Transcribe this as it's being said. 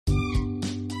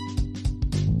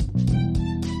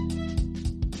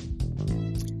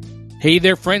Hey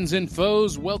there, friends and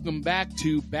foes. Welcome back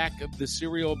to Back of the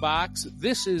Cereal Box.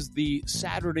 This is the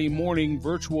Saturday morning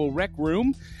virtual rec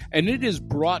room, and it is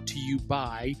brought to you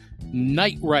by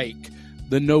Nightreich,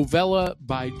 the novella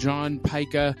by John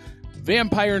Pica,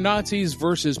 Vampire Nazis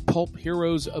versus Pulp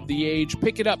Heroes of the Age.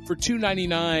 Pick it up for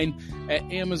 $2.99 at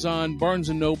Amazon, Barnes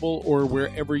 & Noble, or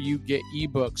wherever you get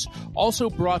ebooks. Also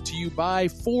brought to you by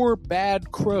Four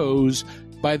Bad Crows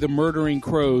by the Murdering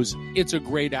Crows. It's a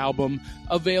great album,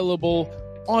 available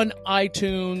on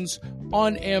iTunes,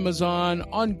 on Amazon,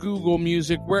 on Google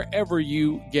Music, wherever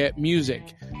you get music.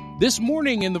 This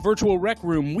morning in the virtual rec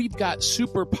room, we've got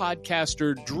super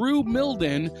podcaster Drew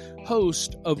Milden,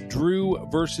 host of Drew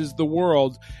versus the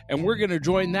World, and we're going to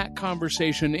join that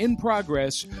conversation in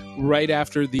progress right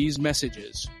after these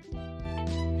messages.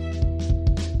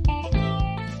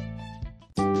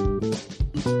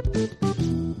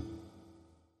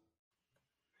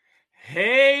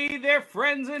 Hey there,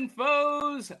 friends and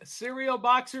foes, cereal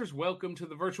boxers. Welcome to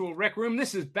the virtual rec room.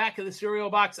 This is Back of the Cereal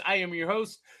Box. I am your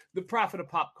host, the prophet of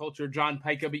pop culture, John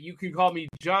Pica, but you can call me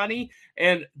Johnny.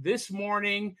 And this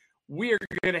morning, we are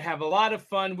going to have a lot of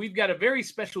fun. We've got a very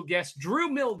special guest, Drew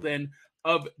Milden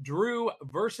of Drew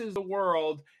versus the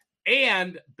World.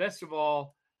 And best of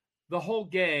all, the whole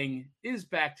gang is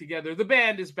back together. The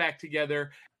band is back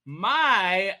together.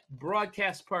 My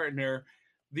broadcast partner,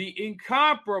 the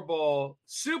incomparable,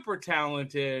 super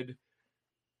talented,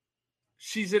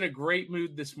 she's in a great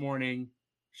mood this morning.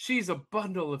 She's a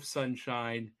bundle of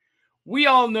sunshine. We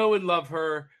all know and love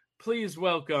her. Please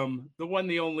welcome the one,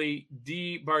 the only,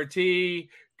 Dee Barty.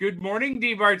 Good morning,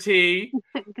 Dee Barty.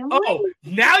 Good morning. Oh,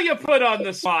 now you put on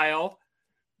the smile.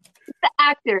 The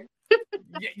actor.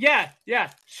 Yeah.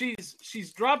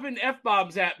 She's dropping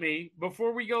F-bombs at me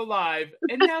before we go live,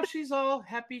 and now she's all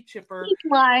happy, chipper. He's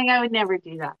lying. I would never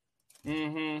do that.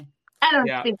 Mm-hmm. I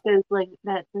don't think there's like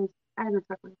that. I don't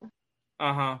talk like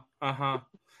that.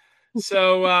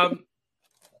 So,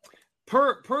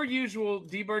 per usual,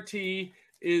 Dee Barty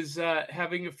is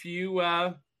having a few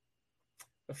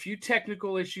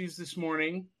technical issues this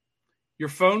morning. Your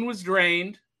phone was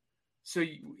drained, so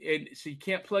you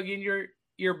can't plug in your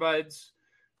earbuds.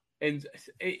 And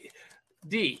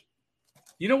Dee,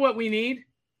 you know what we need?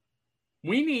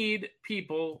 We need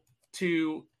people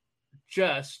to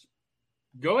just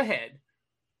go ahead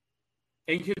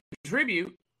and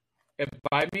contribute at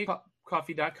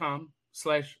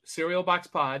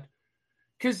buymeacoffee.com/cerealboxpod.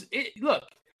 Because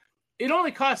it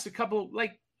only costs a couple,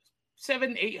 like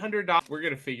 $700-800. We're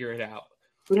gonna figure it out.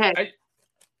 Okay.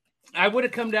 I would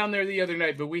have come down there the other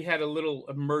night, but we had a little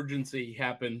emergency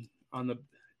happen on the.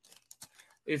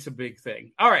 It's a big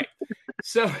thing. All right.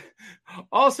 So,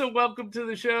 also welcome to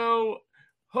the show,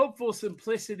 Hopeful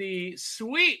Simplicity,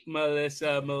 sweet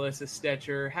Melissa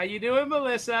Stetcher. How you doing,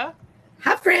 Melissa?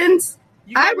 Hi, friends.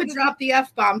 I would drop the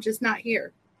F-bomb, just not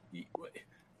here.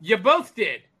 You both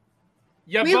did.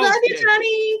 We love you,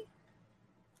 Johnny.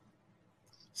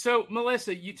 So,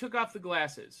 Melissa, you took off the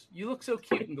glasses. You look so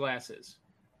cute in glasses.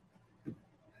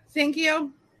 Thank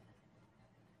you.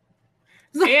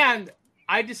 And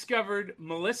I discovered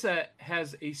Melissa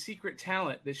has a secret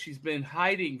talent that she's been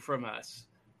hiding from us.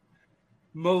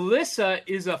 Melissa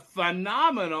is a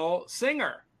phenomenal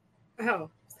singer. Oh,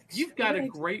 you've got a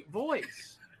great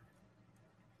voice.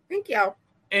 Thank you.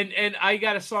 And I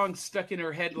got a song stuck in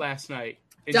her head last night.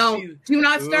 And do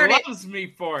not start it. Loves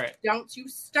me for it. Don't you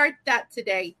start that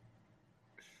today.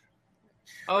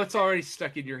 Oh, it's already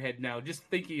stuck in your head now. Just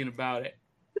thinking about it.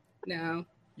 No.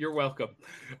 You're welcome.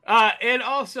 And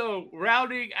also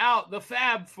rounding out the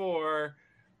Fab Four,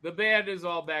 the band is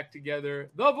all back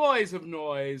together. The Boys of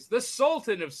Noise, the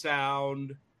Sultan of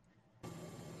Sound,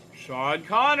 Sean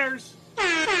Connors.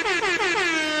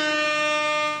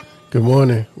 Good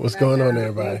morning. What's going on,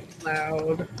 everybody?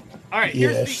 Loud. All right,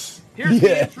 here's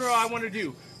the intro I want to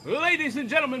do. Ladies and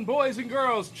gentlemen, boys and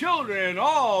girls, children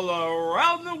all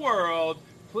around the world,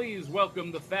 please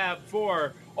welcome the Fab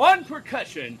Four. On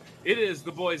percussion, it is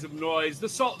the Boys of Noise, the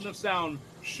Sultan of Sound,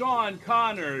 Sean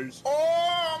Connors.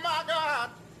 Oh, my God.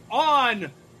 On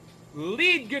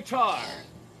lead guitar,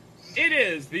 it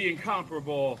is the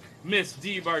incomparable Miss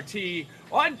Dee Barty.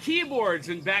 On keyboards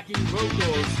and backing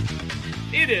vocals,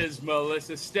 it is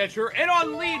Melissa Stetcher. And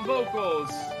on lead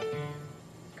vocals,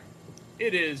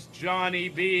 it is Johnny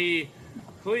B.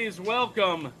 Please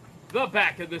welcome the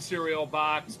Back of the Cereal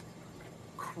Box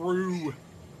crew.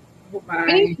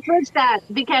 I need to switch that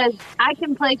because I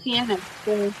can play piano.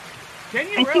 So can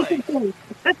you really?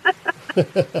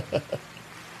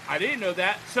 I didn't know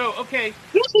that. So, okay.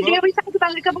 Yes, you did. We talked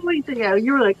about it a couple weeks ago.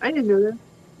 You were like, I didn't know that.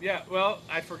 Yeah, well,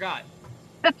 I forgot.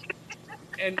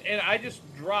 and I just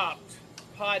dropped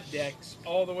Poddex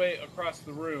all the way across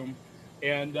the room,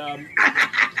 and I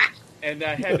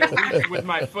had to reach with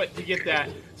my foot to get that.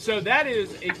 So that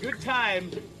is a good time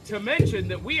to mention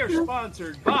that we are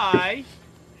sponsored by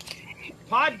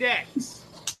Poddex.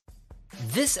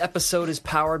 This episode is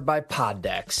powered by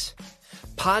Poddex.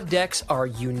 Poddex are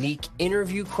unique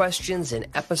interview questions and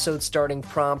episode starting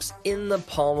prompts in the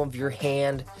palm of your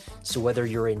hand. So whether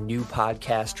you're a new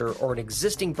podcaster or an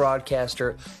existing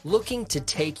broadcaster looking to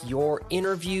take your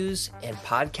interviews and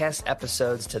podcast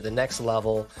episodes to the next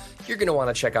level, you're going to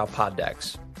want to check out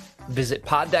Poddex. Visit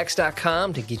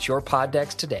poddex.com to get your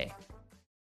Poddex today.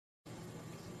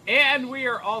 And we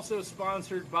are also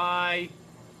sponsored by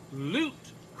Loot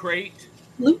Crate.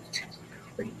 Loot.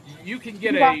 You can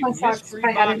get a mystery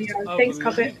box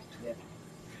of loot.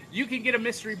 You can get a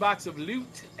mystery box of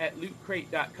loot at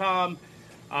lootcrate.com.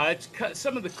 It's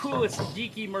some of the coolest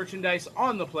geeky merchandise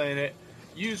on the planet.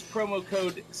 Use promo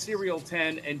code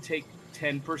Serial10 and take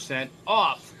 10%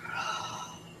 off.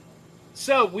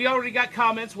 So we already got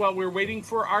comments while we're waiting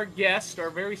for our guest. Our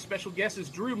very special guest is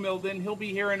Drew Milden. He'll be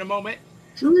here in a moment.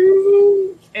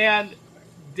 Drew. And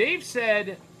Dave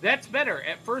said, that's better.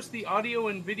 At first, the audio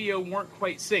and video weren't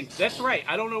quite synced. That's right.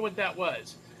 I don't know what that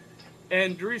was.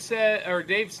 And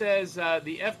Dave says,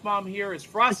 the F-bomb here is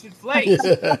Frosted Flakes.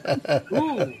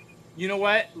 Ooh. You know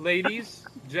what, ladies,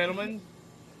 gentlemen?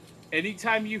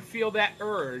 Anytime you feel that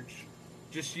urge,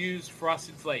 just use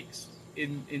Frosted Flakes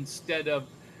instead of,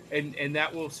 and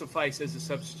that will suffice as a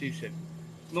substitution.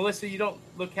 Melissa, you don't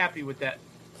look happy with that.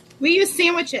 We use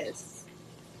sandwiches.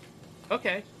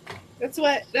 Okay. That's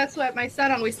what my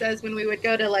son always says when we would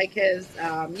go to like his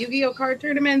Yu-Gi-Oh card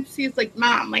tournaments. He's like,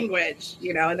 "Mom, language,"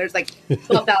 and there's like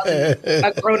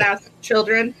 12,000 grown-ass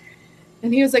children,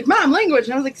 and he was like, "Mom, language,"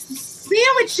 and I was like,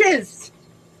 "Sandwiches,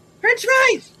 French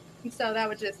fries." And so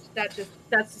that's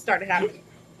the start of happening.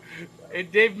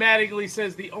 And Dave Mattingly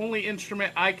says the only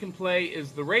instrument I can play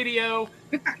is the radio.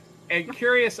 And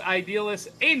Curious Idealist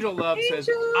Angel Love says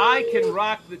I can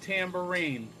rock the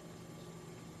tambourine.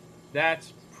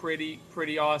 That's pretty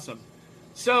awesome.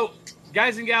 So,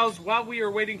 guys and gals, while we are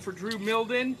waiting for Drew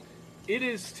Milden, it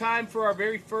is time for our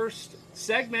very first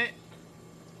segment,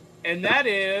 and that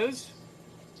is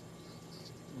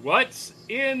What's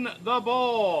in the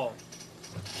Bowl?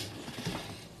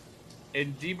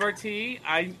 And DBRT,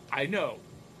 I know.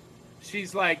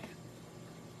 She's like,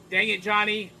 dang it,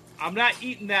 Johnny, I'm not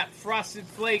eating that Frosted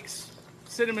Flakes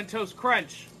Cinnamon Toast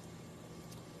Crunch.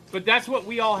 But that's what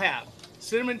we all have.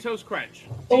 Cinnamon Toast Crunch.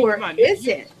 Or is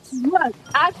it? Look,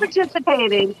 I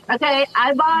participated. Okay,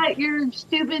 I bought your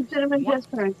stupid Cinnamon Toast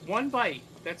Crunch. One bite.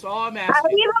 That's all I'm asking.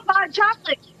 I even bought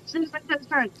chocolate Cinnamon Toast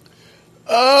Crunch.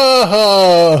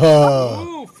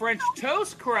 Oh! Ooh, French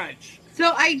Toast Crunch.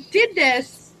 So I did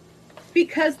this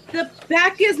because the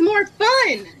back is more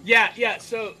fun. Yeah.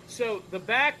 So the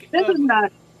back. This is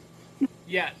not.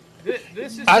 Yeah, this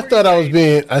is. I thought I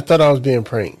was being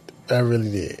pranked. I really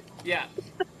did. Yeah.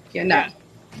 Yeah, no. Yeah.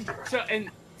 So, and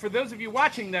for those of you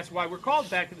watching, that's why we're called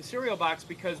Back of the Cereal Box,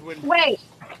 because when... Wait.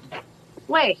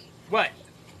 What?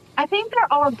 I think they're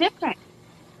all different.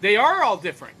 They are all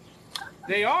different.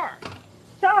 They are.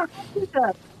 So,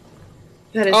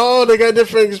 oh, they got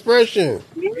different expressions.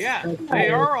 Yeah, they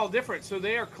are all different, so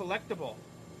they are collectible.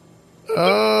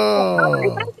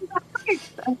 Oh.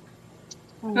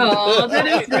 Oh, that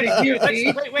is pretty cute.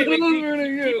 Wait.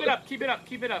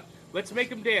 Keep it up. Let's make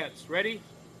them dance. Ready?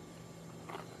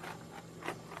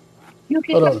 You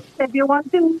can dance if you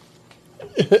want to.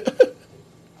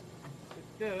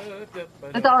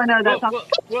 That's all I know.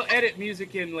 We'll edit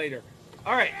music in later.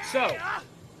 All right, so,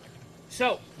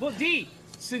 well, Dee,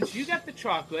 since you got the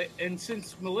chocolate and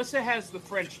since Melissa has the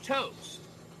French toast,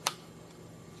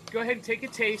 go ahead and take a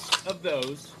taste of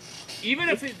those. Even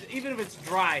if it's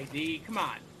dry, Dee, come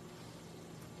on.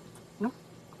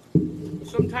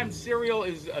 Sometimes cereal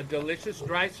is a delicious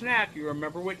dry snack. You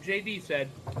remember what JD said.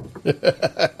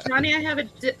 Johnny, I have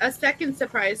a second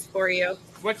surprise for you.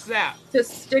 What's that? To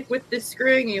stick with the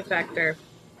screwing you factor.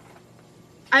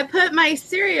 I put my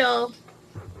cereal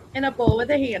in a bowl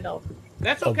with a handle.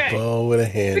 That's okay. A bowl with a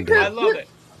handle. Because I love it.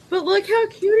 But look how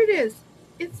cute it is.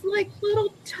 It's like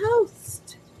little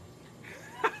toast.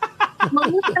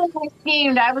 Melissa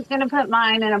schemed. I was going to put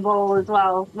mine in a bowl as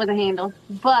well with a handle.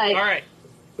 But all right.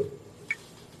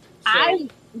 I'm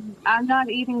not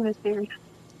eating this cereal.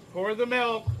 Pour the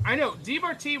milk. I know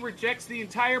DBRT rejects the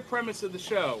entire premise of the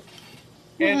show,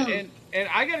 and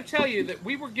I got to tell you that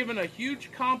we were given a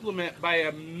huge compliment by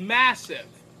a massive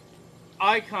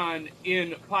icon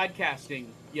in podcasting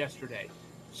yesterday.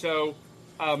 So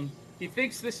he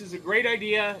thinks this is a great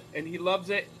idea, and he loves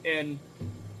it. And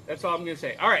That's all I'm going to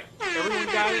say. All right. Everyone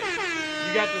got it?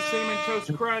 You got the Cinnamon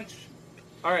Toast Crunch.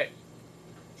 All right.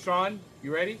 Sean,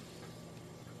 you ready?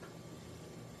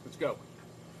 Let's go.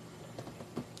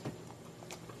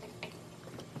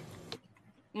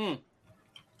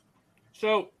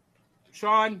 So,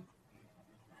 Sean,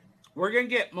 we're going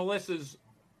to get Melissa's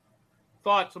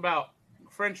thoughts about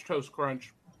French Toast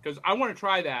Crunch because I want to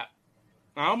try that.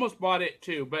 I almost bought it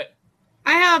too, but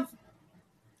I have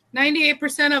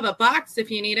 98% of a box if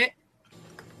you need it.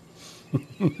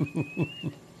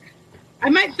 I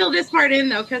might fill this part in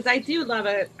though because I do love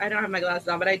it. I don't have my glasses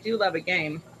on, but I do love a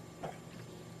game.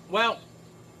 well,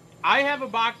 I have a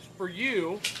box for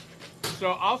you,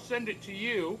 so I'll send it to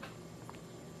you.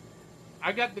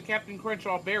 I got the Captain Crunch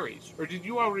All Berries, or did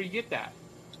you already get that?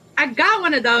 I got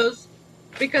one of those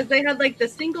because they had like the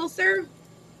single serve.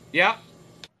 Yeah.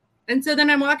 And so then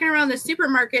I'm walking around the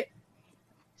supermarket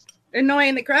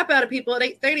annoying the crap out of people at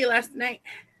 8:30 last night.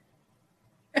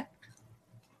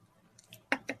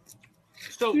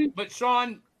 So, but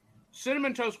Sean,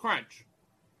 Cinnamon Toast Crunch,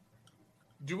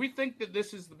 do we think that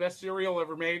this is the best cereal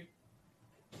ever made?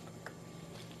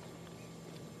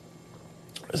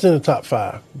 It's in the top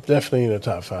 5. Definitely in the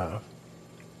top 5.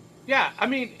 Yeah, I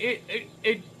mean,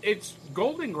 it's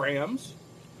Golden Grams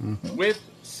with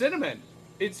cinnamon.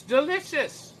 It's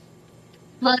delicious.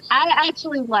 Look, I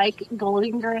actually like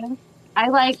Golden Graham. I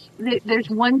like, there's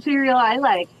one cereal I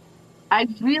like. I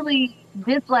really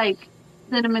dislike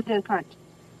Cinnamon Toast Crunch.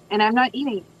 And I'm not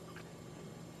eating.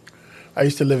 I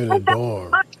used to live in a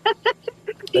dorm. I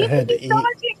had to It's so eat.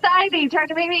 much anxiety trying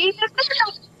to make me eat this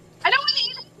cereal. I don't want to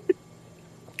eat it.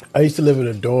 I used to live in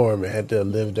a dorm and had to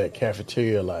live that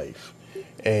cafeteria life.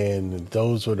 And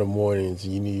those were the mornings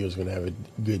you knew you was going to have a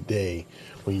good day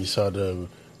when you saw the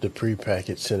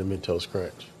prepackaged Cinnamon Toast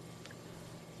Crunch.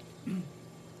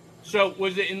 So,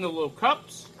 was it in the little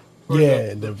cups?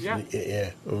 Yeah, Yeah.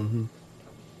 yeah. Mm-hmm.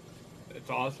 It's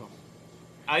awesome.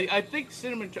 I think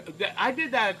I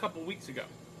did that a couple weeks ago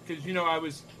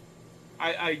because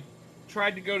I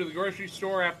tried to go to the grocery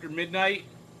store after midnight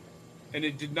and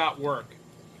it did not work.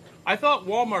 I thought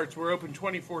Walmarts were open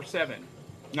 24/7.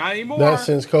 Not anymore. Not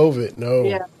since COVID, no.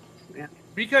 Yeah.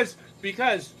 Because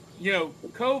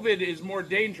COVID is more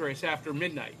dangerous after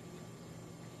midnight.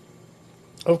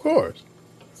 Of course.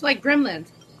 It's like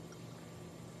Gremlins.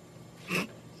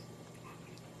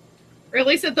 Or at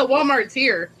least at the Walmarts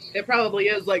here. It probably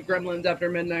is like Gremlins after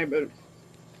midnight, but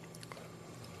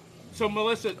So,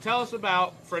 Melissa, tell us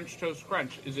about French Toast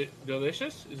Crunch. Is it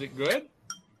delicious? Is it good?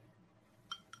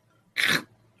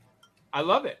 I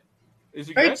love it. Is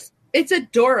it good? it's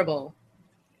adorable.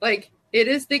 Like, it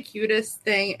is the cutest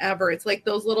thing ever. It's like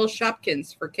those little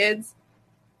Shopkins for kids.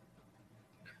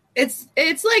 It's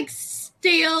like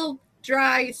stale,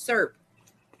 dry syrup.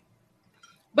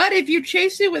 But if you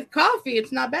chase it with coffee,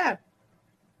 it's not bad.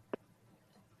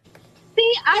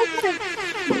 See,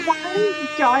 why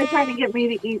is Joy trying to get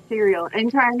me to eat cereal and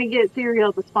trying to get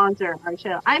cereal to sponsor our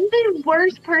show? I'm the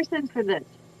worst person for this.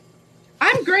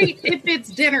 I'm great if it's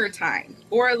dinner time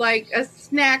or like a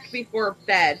snack before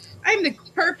bed. I'm the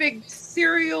perfect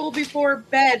cereal before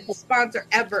bed sponsor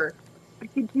ever. I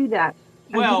could do that.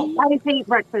 Well- I hate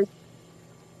breakfast.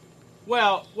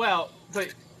 Well,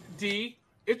 but D,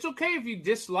 it's okay if you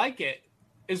dislike it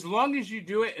as long as you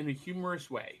do it in a humorous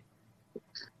way.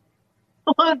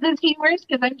 Well, this humorous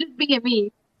because I'm just being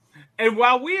me. And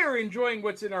while we are enjoying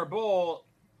what's in our bowl,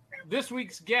 this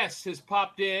week's guest has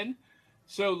popped in.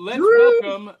 So let's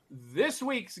welcome this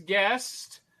week's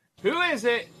guest. Who is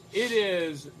it? It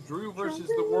is Drew versus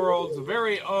the World's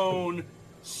very own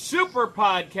super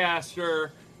podcaster,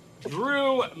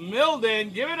 Drew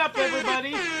Milden. Give it up,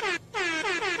 everybody.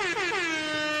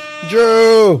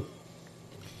 Drew!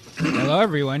 Hello,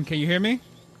 everyone. Can you hear me?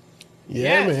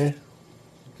 Yeah, Yes.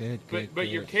 man. Good. But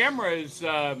your camera is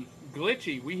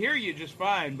glitchy. We hear you just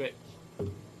fine, but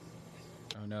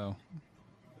Oh no.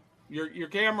 your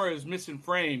camera is missing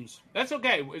frames. That's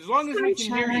okay, as long as we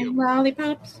can hear you.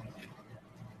 Lollipops.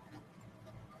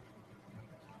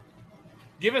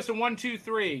 Give us a 1, 2,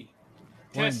 3.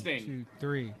 Testing. 1, 2,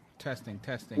 3. Testing.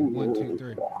 1, 2,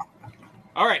 3.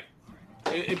 All right.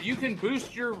 If you can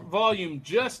boost your volume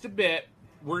just a bit,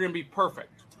 we're going to be perfect.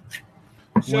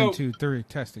 So, 1, 2, 3.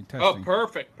 Testing. oh,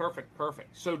 perfect.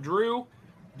 So, Drew,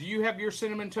 do you have your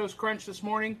Cinnamon Toast Crunch this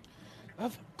morning?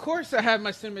 Of course, I have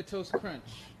my Cinnamon Toast Crunch.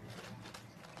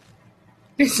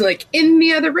 It's like in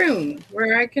the other room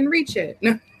where I can reach it.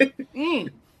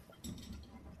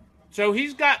 So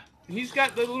he's got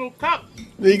the little cup.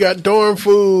 You got dorm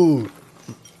food.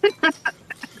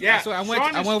 Yeah. So I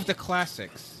Sean went with the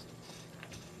classics.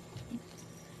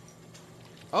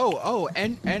 Oh,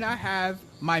 and I have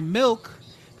my milk,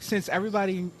 since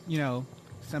everybody,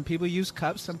 some people use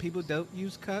cups, some people don't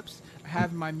use cups. I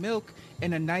have my milk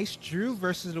in a nice Drew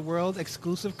versus the World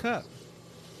exclusive cup.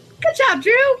 Good job,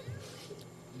 Drew.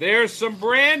 There's some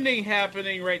branding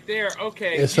happening right there.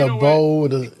 Okay, It's a bowl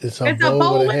with a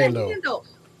bowl with a handle.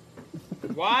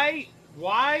 Why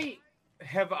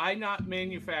have I not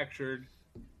manufactured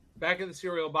back of the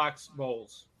cereal box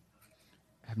bowls?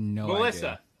 I have no idea.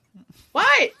 Melissa,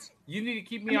 What? you need to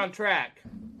keep me on track.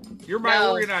 You're my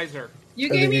organizer. You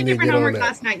gave me a different homework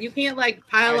last night. You can't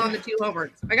pile on the 2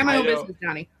 homeworks. I got my own business,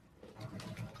 Johnny.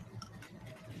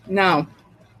 No.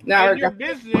 And your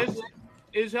business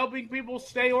is helping people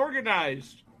stay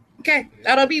organized. Okay,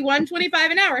 that'll be $125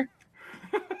 an hour.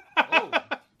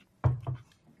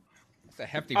 That's a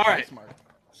hefty All price right. mark.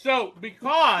 So,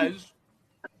 because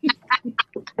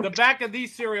the back of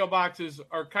these cereal boxes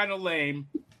are kind of lame,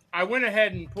 I went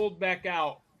ahead and pulled back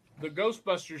out the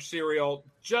Ghostbusters cereal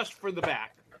just for the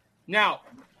back. Now,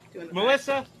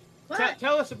 Melissa,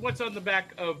 tell us what's on the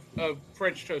back of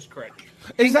French Toast Crunch.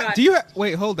 Is that?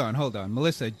 Wait, hold on.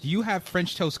 Melissa, do you have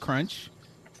French Toast Crunch?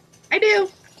 I do.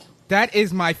 That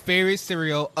is my favorite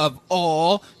cereal of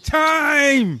all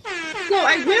time. So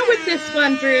I went with this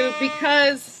one, Drew,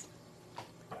 because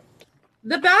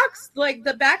the box,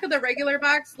 the back of the regular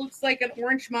box, looks like an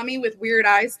orange mummy with weird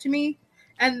eyes to me.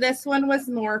 And this one was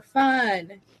more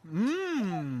fun.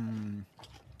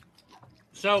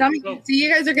 So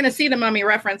you guys are going to see the mummy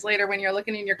reference later when you're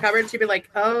looking in your cupboards. You'll be like,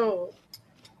 oh.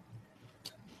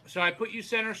 So I put you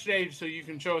center stage so you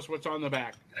can show us what's on the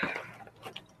back.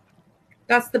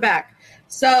 That's the back.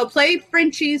 So play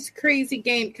Frenchie's crazy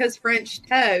game because French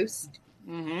toast.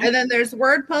 Mm-hmm. And then there's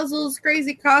word puzzles,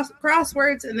 crazy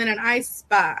crosswords, and then an I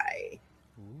Spy.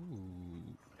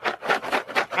 Ooh.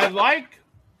 I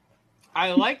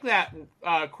like that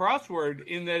crossword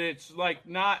in that it's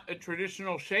not a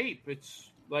traditional shape. It's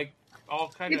all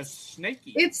kind of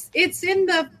snaky. It's in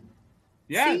the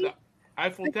the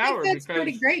Eiffel Tower. That's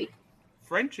pretty great.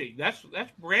 Frenchie, that's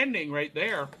branding right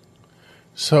there.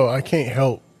 So I can't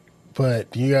help,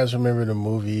 but do you guys remember the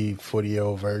movie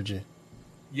 40-Year-Old Virgin?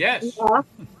 Yes. Yeah.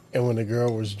 And when the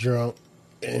girl was drunk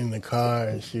in the car,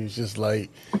 and she was just like,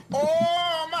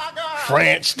 "Oh my God,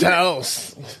 French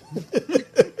toast."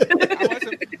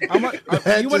 You want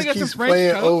to get some French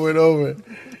playing toast? over and over.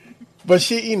 But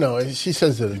she, she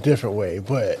says it a different way.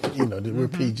 But we're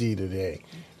PG today.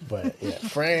 But yeah,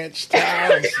 French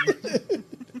toast.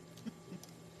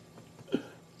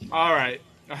 All right,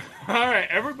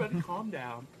 everybody, calm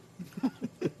down.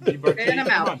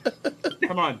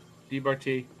 Come on,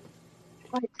 DBarty.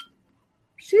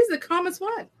 She's the calmest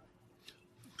one.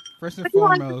 First and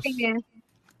foremost,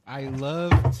 I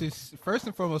love to. First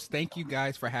and foremost, thank you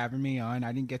guys for having me on.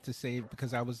 I didn't get to say it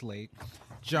because I was late.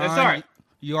 John, that's all right.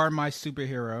 You are my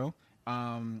superhero,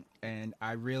 and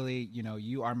I really,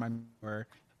 you are my mentor,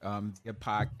 the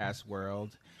podcast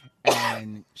world.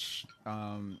 And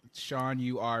Sean,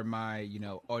 you are my,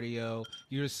 audio.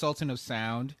 You're the Sultan of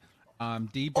Sound.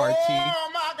 DBarty.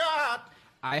 Oh my God!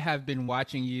 I have been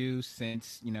watching you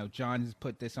since John has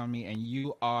put this on me, and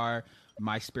you are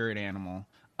my spirit animal.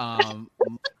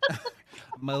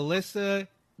 Melissa,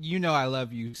 I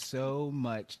love you so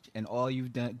much, and all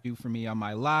you've do for me on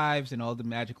my lives and all the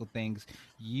magical things.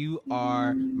 You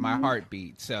are my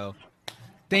heartbeat. So,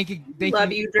 thank you,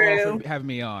 Drew, for having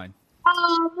me on.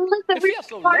 Melissa, It feels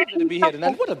so lovely to be here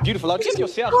tonight. What a beautiful audience. Give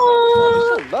yourself.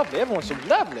 You're so lovely. Everyone's so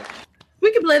lovely.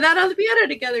 We can play that on the piano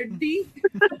together, D.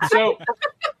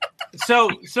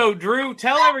 So Drew,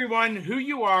 tell everyone who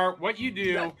you are, what you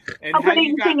do, and how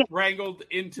you got wrangled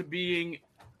into being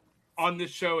on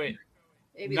this show at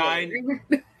 9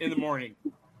 in the morning,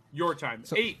 your time,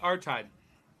 8 our time.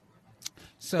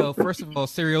 So first of all,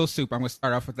 cereal soup. I'm going to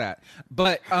start off with that.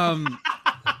 But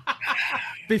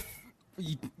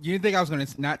you didn't think I was going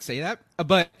to not say that?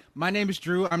 But my name is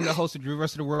Drew. I'm the host of Drew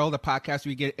vs. the World, a podcast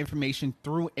where we get information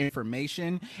through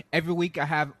information. Every week I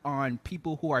have on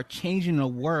people who are changing the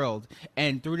world.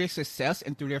 And through their success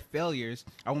and through their failures,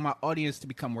 I want my audience to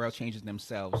become world changers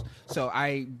themselves. So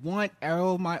I want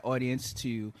all my audience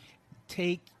to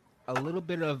take a little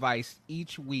bit of advice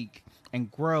each week and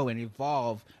grow and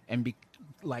evolve and be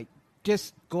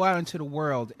just go out into the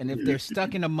world. And if they're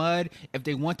stuck in the mud, if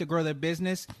they want to grow their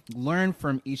business, learn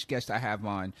from each guest I have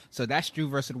on. So that's Drew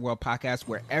vs. the World podcast,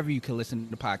 wherever you can listen to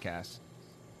the podcast.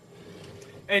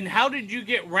 And how did you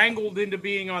get wrangled into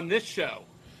being on this show?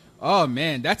 Oh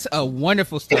man, that's a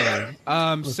wonderful story.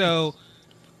 So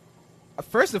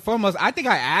First and foremost, I think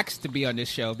I asked to be on this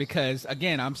show because,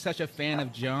 again, I'm such a fan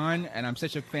of John, and I'm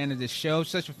such a fan of this show,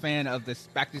 such a fan of this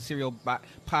Back to Serial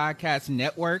podcast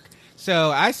network.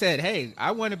 So I said, hey,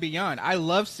 I want to be on. I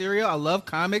love Serial. I love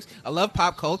comics. I love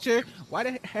pop culture. Why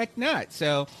the heck not?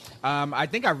 So I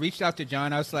think I reached out to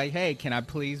John. I was like, hey, can I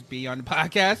please be on the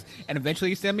podcast? And eventually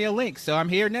he sent me a link. So I'm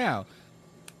here now.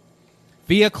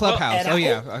 Via Clubhouse.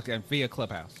 Via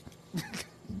Clubhouse.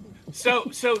 So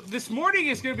this morning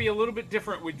is going to be a little bit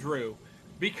different with Drew,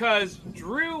 because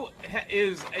Drew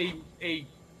is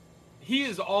he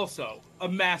is also a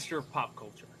master of pop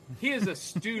culture. He is a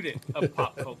student of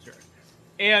pop culture.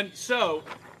 And so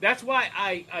that's why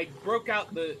I broke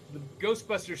out the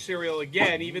Ghostbusters cereal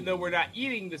again, even though we're not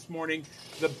eating this morning.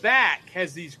 The back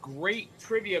has these great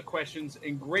trivia questions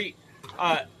and great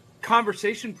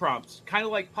conversation prompts, kind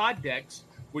of like pod decks,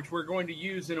 which we're going to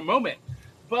use in a moment.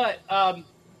 But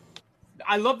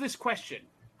I love this question.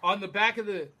 On the back of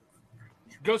the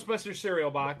Ghostbusters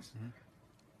cereal box,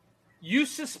 you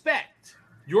suspect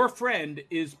your friend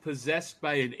is possessed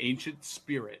by an ancient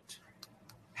spirit.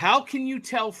 How can you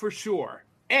tell for sure?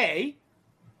 A,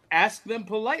 ask them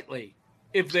politely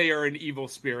if they are an evil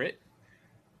spirit.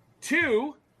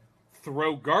 2,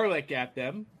 throw garlic at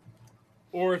them.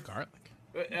 Or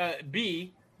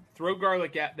B, throw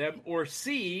garlic at them. Or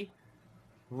C,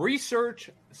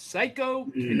 research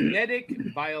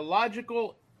psychokinetic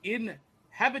biological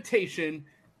inhabitation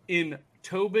in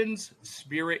Tobin's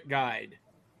Spirit Guide.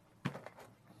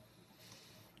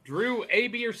 Drew, A,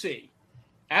 B, or C?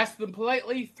 Ask them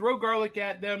politely, throw garlic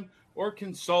at them, or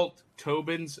consult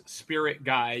Tobin's Spirit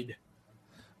Guide.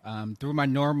 Through my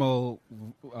normal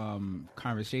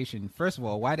conversation, first of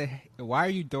all, why are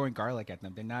you throwing garlic at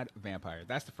them? They're not vampires.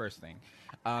 That's the first thing.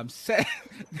 And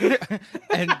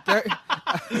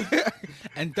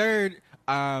third,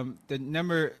 the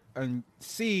number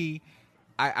C,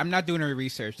 I'm not doing any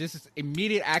research. This is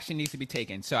immediate action needs to be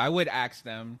taken. So I would ask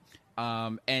them.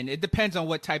 And it depends on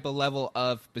what type of level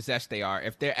of possessed they are.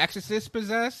 If they're exorcist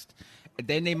possessed,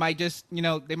 then they might just,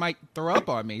 they might throw up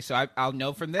on me. So I'll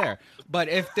know from there. But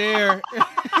if they're,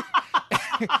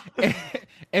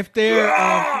 if they're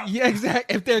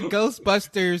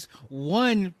Ghostbusters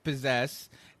 1 possessed,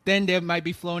 then there might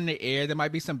be floating in the air. There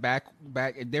might be some back.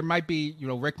 There might be,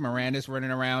 Rick Moranis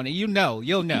running around, and you'll know.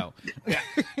 Yeah.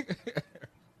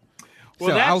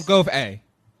 So I'll go with A.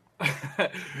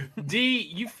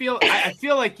 D, I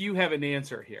feel like you have an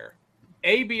answer here.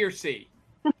 A, B, or C?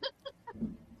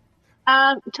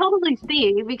 Totally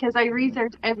C, because I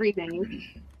research everything.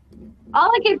 All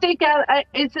I can think of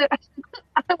is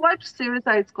I watched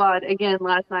Suicide Squad again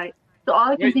last night. So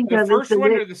all I can think of is the first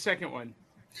one or the second one?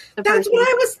 That's what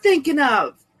I was thinking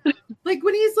of. Like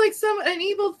when he's like an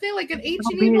evil thing, like an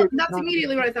ancient evil. That's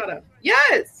immediately what I thought of.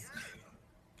 Yes.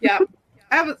 Yeah.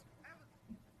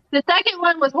 The second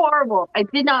one was horrible. I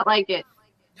did not like it.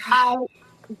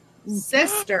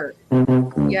 Sister.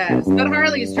 Yes. But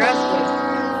Harley's dress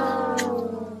was.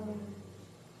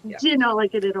 Did not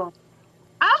like it at all.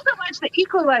 I also watched The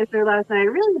Equalizer last night. I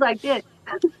really liked it.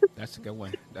 That's a good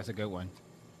one.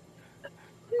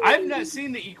 I've not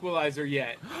seen The Equalizer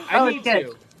yet. I need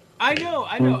to. I know.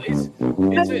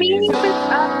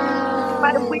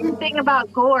 But a weird thing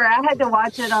about gore, I had to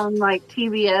watch it on like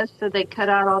TBS, so they cut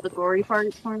out all the gory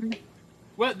parts for me.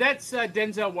 Well, that's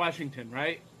Denzel Washington,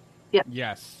 right? Yeah.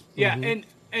 Yes. Yeah, and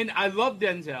I love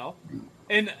Denzel,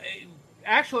 and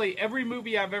actually every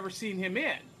movie I've ever seen him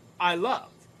in, I love.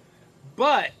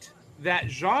 But that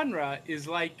genre is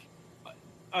like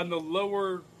on the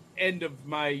lower end of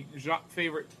my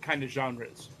favorite kind of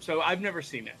genres, so I've never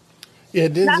seen it. Yeah,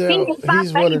 Denzel,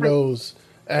 he's one of those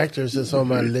actors that's on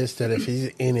my list that if he's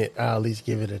in it, I'll at least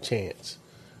give it a chance.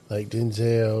 Like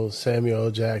Denzel, Samuel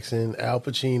L. Jackson, Al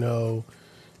Pacino.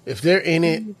 If they're in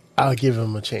it, I'll give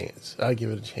them a chance.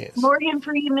 Morgan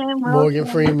Freeman.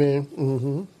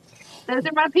 Mm-hmm. Those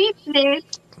are my peeps, dude.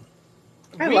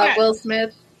 I love Will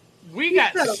Smith. We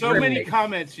got so many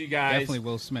comments, you guys. Definitely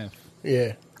Will Smith.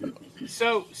 Yeah.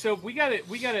 So we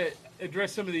gotta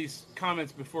address some of these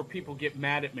comments before people get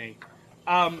mad at me.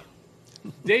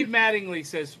 Dave Mattingly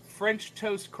says French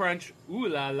toast crunch, ooh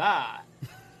la la.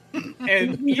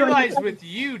 And Eli's with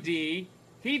you, D.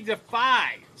 He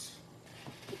defies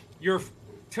your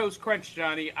toast crunch,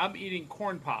 Johnny. I'm eating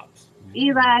corn pops.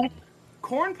 Eli.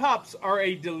 Corn pops are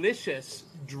a delicious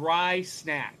dry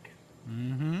snack.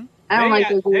 Mm-hmm. I don't like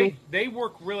those. They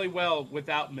work really well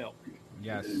without milk.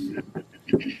 Yes.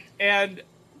 And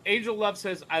Angel Love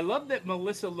says, I love that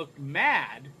Melissa looked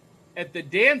mad at the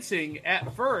dancing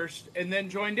at first and then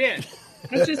joined in.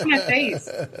 That's just my face.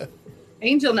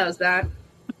 Angel knows that.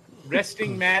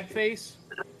 Resting mad face?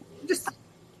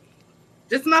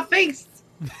 just my face.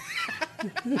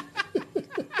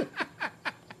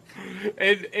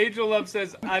 And Angel Love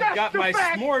says, I've got my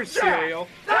s'mores cereal.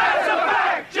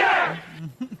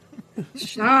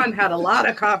 Sean had a lot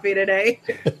of coffee today.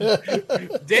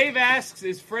 Dave asks,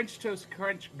 is French Toast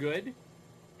Crunch good?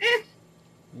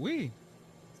 We.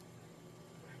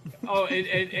 Oh,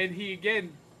 and he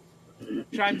again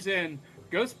chimes in,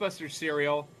 Ghostbusters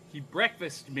cereal. He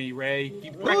breakfasted me, Ray. He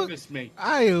breakfasted me.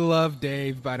 I love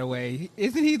Dave, by the way.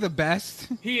 Isn't he the best?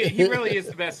 He really is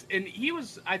the best. And he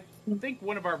was, I think,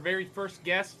 one of our very first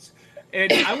guests. And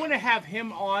I want to have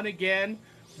him on again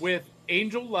with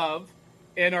Angel Love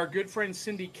and our good friend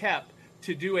Cindy Kep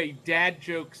to do a dad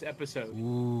jokes episode.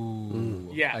 Ooh.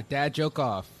 Yeah. A dad joke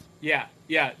off. Yeah.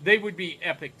 They would be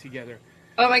epic together.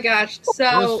 Oh my gosh.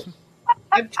 So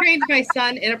I've trained my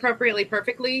son inappropriately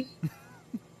perfectly.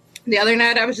 The other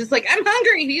night I was just like, I'm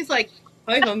hungry. He's like,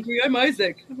 hi, hungry. I'm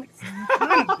Isaac. I'm like,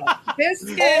 son of a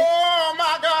biscuit. Oh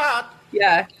my God.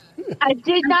 Yeah. I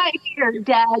did not hear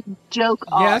Dad joke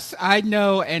off. Yes, I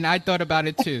know, and I thought about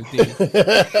it too, D.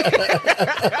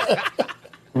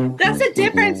 That's a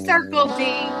different circle, D.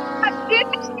 I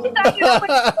didn't see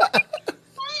that.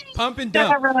 Pump and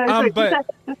dump. But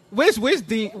where's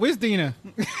Dina?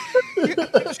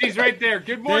 She's right there.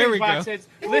 Good There morning, we Box go. Heads.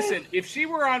 Listen, if she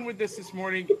were on with us this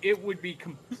morning, it would be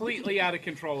completely out of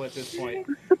control at this point.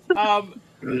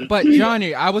 But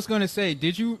Johnny, I was going to say, do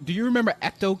you remember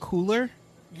Ecto Cooler?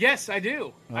 Yes, I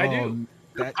do. I do.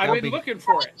 I've that'd been looking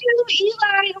for it. Dude,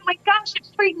 Eli, oh my gosh, it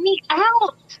freaked me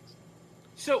out.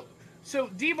 So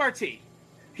D. Marti,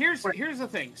 here's the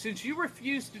thing. Since you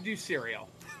refuse to do cereal,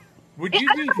 would you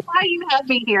I don't do? know why you have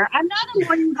me here. I'm not a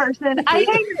morning person. I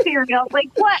hate cereal. Like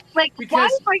what? Like why am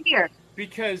I here?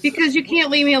 Because you can't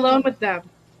leave me alone with them.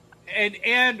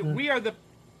 And we are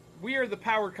the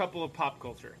power couple of pop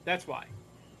culture. That's why.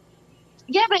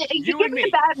 Yeah, but you You give and me me.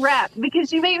 a bad rap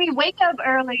because you make me wake up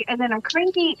early and then I'm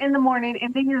cranky in the morning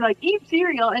and then you're like, eat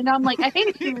cereal. And I'm like, I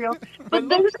hate cereal. But look-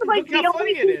 those are like look how the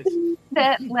only funny it is. things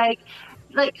that like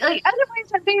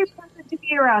otherwise I'm very pleasant to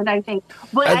be around, I think.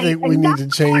 But I think we need to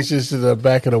change this to the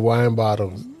back of the wine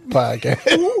bottle podcast.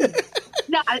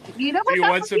 No, you know Do what? you That's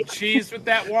want what some we- cheese with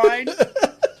that wine?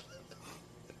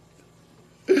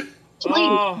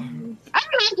 Oh. I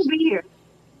don't have to be here.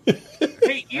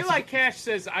 Hey, Eli Cash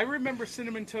says, I remember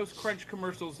Cinnamon Toast Crunch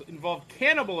commercials involved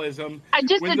cannibalism I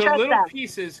just when the addressed little that.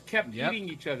 pieces kept Yep. eating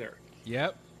each other.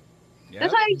 Yep.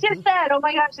 That's what I just said. Oh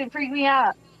my gosh, it freaked me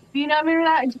out. Do you not remember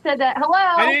that? I just said that. I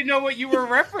Hello. didn't know what you were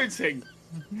referencing.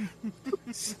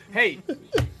 Hey,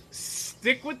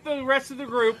 stick with the rest of the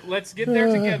group. Let's get there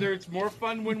together. It's more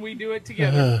fun when we do it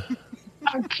together.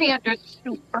 I can't. It's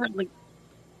too early.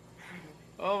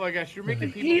 Oh my gosh, you're making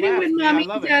hate people it laugh. when Yeah, I Mommy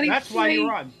love and it. Daddy That's why play.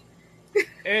 you're on.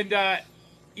 And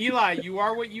Eli, you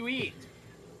are what you eat.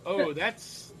 Oh,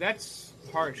 that's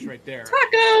harsh right there.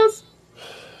 Tacos.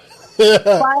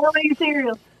 Why do I eat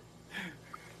cereal?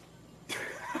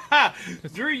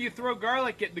 Drew, you throw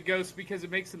garlic at the ghosts because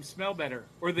it makes them smell better,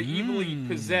 or the evilly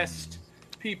possessed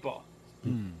people.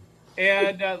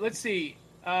 And let's see,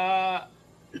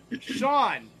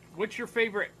 Sean, what's your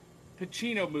favorite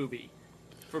Pacino movie?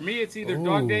 For me, it's either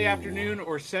Dog Day Ooh. Afternoon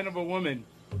or Son of a Woman.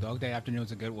 Dog Day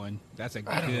Afternoon's a good one. That's a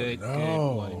I good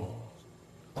don't one. know.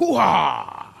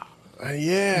 Hoo-ha!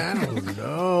 Yeah, I don't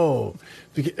know.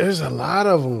 Because there's a lot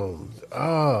of them.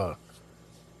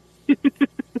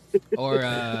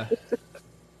 Or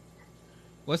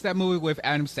what's that movie with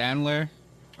Adam Sandler?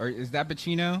 Or is that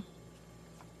Pacino?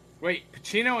 Wait,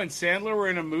 Pacino and Sandler were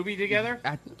in a movie together?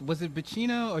 Was it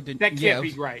Pacino or did That can't yeah, it be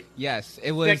was- right. Yes,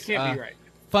 it was. That can't be right.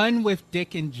 Fun with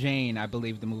Dick and Jane, I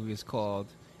believe the movie is called,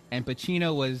 and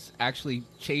Pacino was actually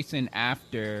chasing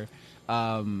after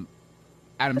Adam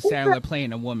Sandler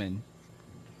playing a woman.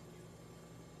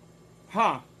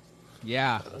 Huh.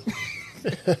 Yeah.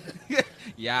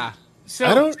 Yeah. So,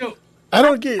 I don't- so I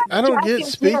don't get Jack and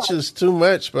speeches too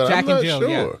much, but Jack I'm not and Jill,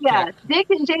 sure. Yeah, Dick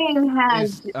and Jane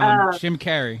has. Is Jim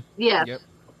Carrey. Yeah. Yep.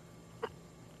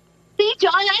 See,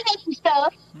 John, I got some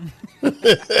stuff.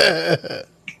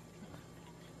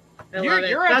 I love it.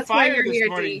 you're on That's why fire you're this here,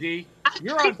 morning, D. D.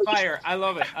 You're on fire. I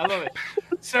love it. I love it.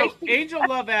 So Angel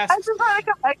Love I asks, just want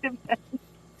to come back to bed.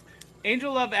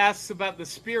 Angel Love asks about the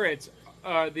spirits,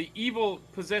 the evil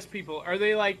possessed people. Are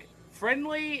they like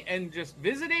friendly and just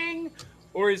visiting,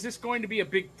 or is this going to be a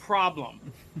big problem?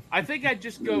 I think I'd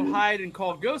just go hide and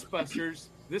call Ghostbusters.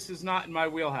 This is not in my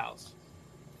wheelhouse.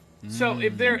 So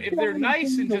if they're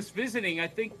nice and just visiting, I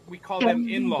think we call them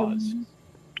in-laws.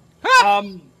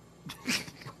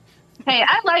 Hey,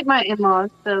 I like my in-laws,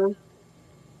 so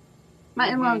my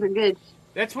in-laws are good.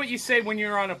 That's what you say when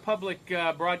you're on a public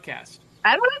broadcast.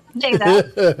 I don't have to say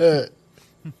that.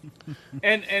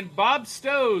 And Bob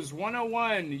Stowe's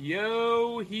 101,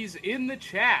 yo, he's in the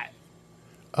chat.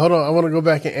 Hold on, I want to go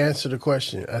back and answer the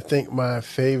question. I think my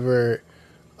favorite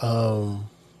Pacino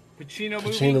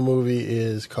movie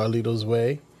is Carlito's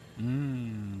Way.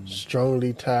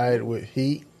 Strongly tied with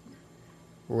Heat,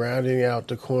 rounding out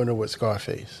the corner with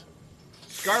Scarface.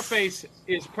 Scarface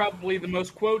is probably the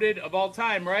most quoted of all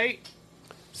time, right?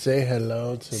 Say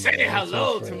hello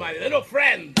to my little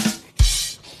friend.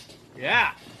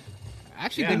 Yeah. I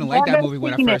actually didn't like that movie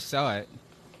when I first saw it.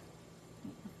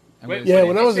 Wait, Yeah,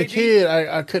 when I was a kid,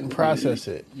 I couldn't process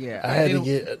it. Yeah, I had to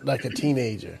get like a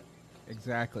teenager.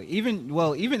 Exactly.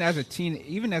 Even as a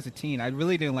teen, I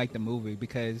really didn't like the movie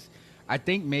because I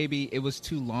think maybe it was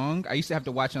too long. I used to have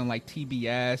to watch it on like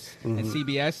TBS and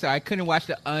CBS, so I couldn't watch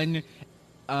the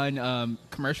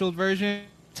commercial version.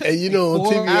 And you know,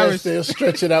 on TBS, they'll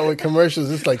stretch it out with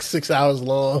commercials. It's like 6 hours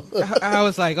long. I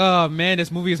was like, oh man, this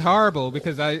movie is horrible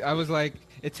because I was like,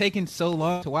 it's taking so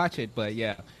long to watch it. But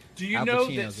yeah. Do you know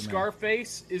that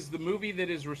Scarface is the movie that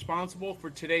is responsible for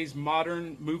today's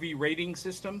modern movie rating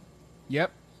system?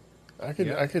 Yep. I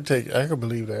could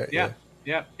believe that.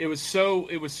 Yeah. It was so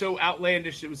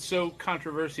outlandish. It was so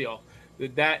controversial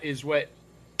that is what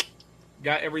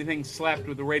got everything slapped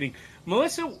with the rating.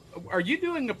 Melissa, are you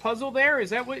doing a puzzle there?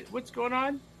 Is that what's going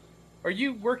on? Are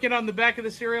you working on the back of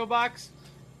the cereal box?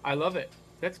 I love it.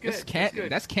 That's good. That's canon.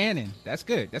 That's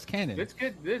good. That's canon. That's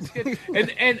good.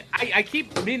 And I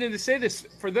keep meaning to say this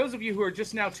for those of you who are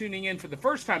just now tuning in for the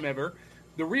first time ever.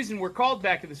 The reason we're called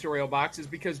Back of the Cereal Box is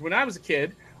because when I was a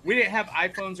kid, we didn't have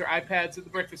iPhones or iPads at the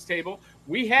breakfast table.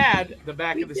 We had the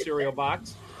Back of the Cereal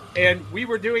Box, and we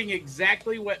were doing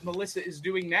exactly what Melissa is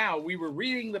doing now. We were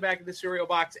reading the Back of the Cereal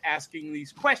Box, asking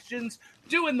these questions,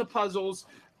 doing the puzzles,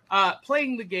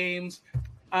 playing the games,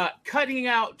 cutting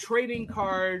out trading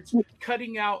cards,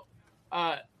 cutting out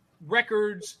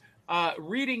records,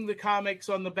 reading the comics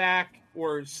on the back,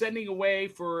 or sending away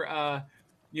for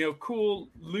cool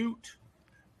loot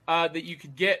that you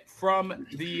could get from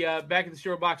the Back of the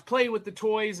Cereal Box. Play with the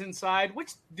toys inside.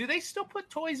 Which do they still put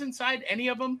toys inside? Any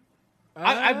of them?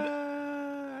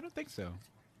 I don't think so.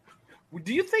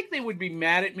 Do you think they would be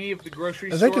mad at me if the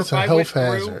grocery store? I think it's a health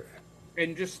hazard.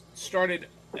 And just started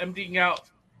emptying out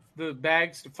the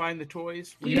bags to find the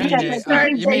toys. You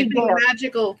started taping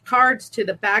magical cards to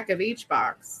the back of each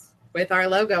box with our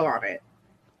logo on it.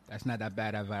 That's not that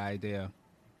bad of an idea.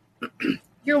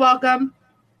 You're welcome.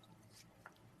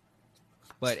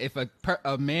 But if a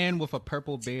man with a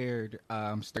purple beard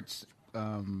starts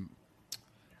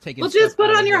taking, well, just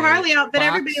put on your Harley outfit.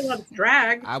 Everybody loves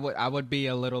drag. I would be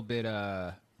a little bit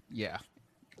it'd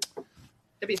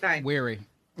be fine. Weary.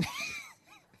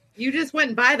 You just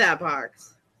wouldn't buy that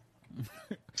box.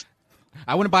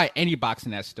 I wouldn't buy any box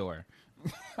in that store.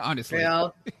 Honestly.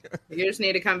 Well, you just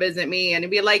need to come visit me and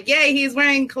be like, yay, he's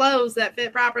wearing clothes that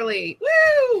fit properly.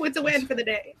 Woo! It's a win for the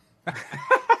day.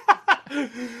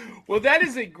 Well, that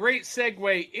is a great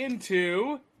segue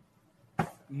into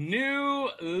New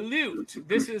Loot.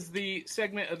 This is the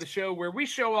segment of the show where we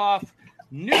show off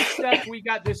new stuff we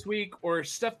got this week or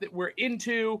stuff that we're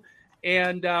into.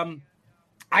 And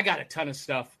I got a ton of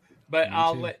stuff, but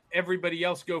I'll let everybody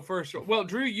else go first. Well,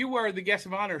 Drew, you are the guest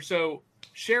of honor, so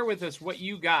share with us what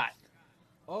you got.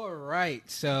 All right.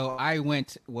 So I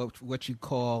went what you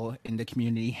call in the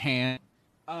community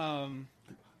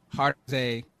hard as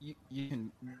a you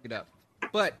can look it up,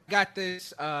 but got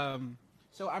this.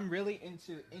 So I'm really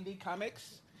into indie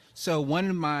comics. So one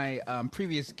of my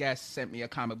previous guests sent me a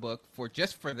comic book for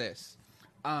this,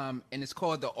 and it's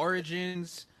called The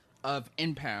Origins of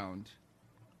Impound.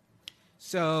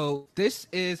 So this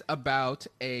is about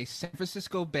a San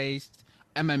Francisco-based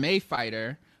MMA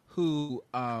fighter who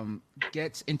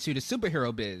gets into the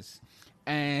superhero biz,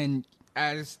 and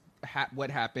as what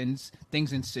happens,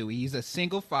 things ensue. He's a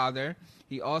single father.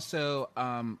 He also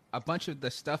a bunch of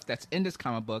the stuff that's in this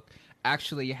comic book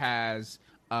actually has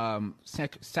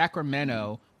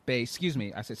Sacramento-based. Excuse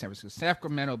me, I said San Francisco.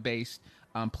 Sacramento-based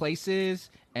places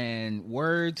and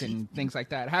words and things like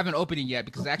that. I haven't opened it yet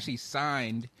because it's actually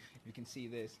signed. You can see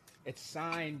this. It's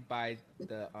signed by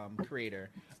the creator.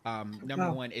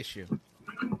 Number one issue.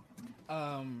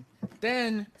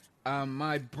 Then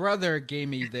my brother gave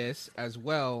me this as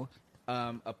well,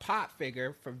 a Pop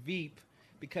figure for Veep,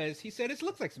 because he said it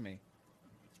looks like me.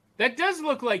 That does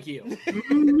look like you.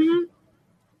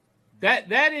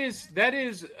 That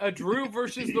is a Drew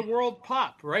versus the World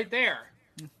Pop right there.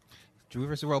 Drew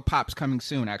versus the World Pop's coming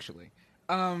soon, actually.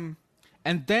 And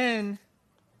then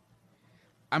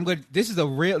I'm good. This is a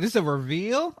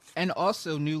reveal and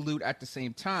also new loot at the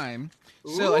same time.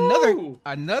 So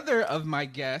another of my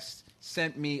guests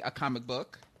sent me a comic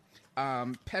book.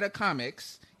 Peta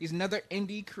Comics. He's another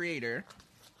indie creator.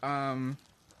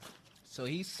 So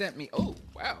he sent me. Oh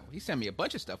wow, he sent me a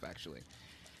bunch of stuff actually.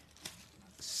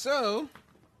 So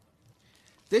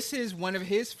this is one of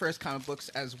his first comic books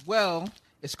as well.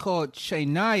 It's called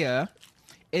Chainaya.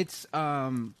 It's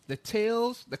the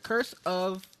curse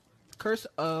of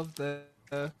the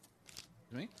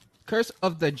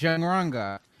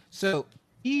Janranga. So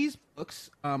these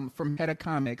books from Peta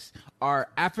Comics are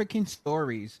African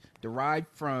stories derived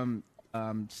from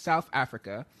South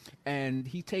Africa, and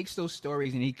he takes those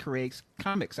stories and he creates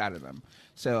comics out of them.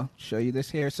 So show you this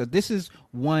here. So this is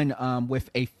one with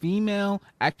a female,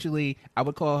 actually I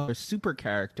would call her super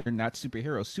character, not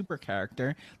superhero, super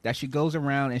character, that she goes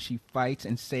around and she fights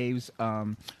and saves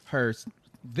her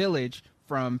village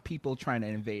from people trying to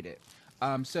invade it.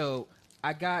 So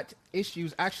I got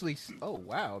issues actually. Oh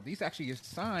wow, these actually are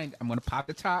signed. I'm gonna pop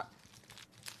the top.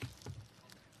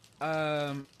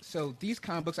 So these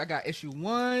comic books, I got issue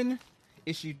 1,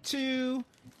 issue 2,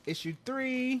 issue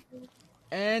 3,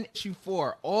 and issue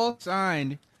 4, all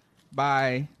signed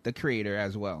by the creator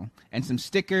as well, and some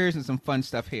stickers and some fun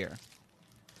stuff here.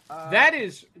 That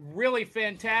is really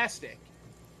fantastic.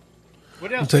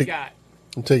 What else you got?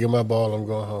 I'm taking my ball. I'm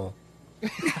going home.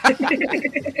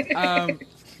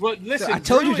 Well, listen, so I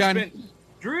told you, John.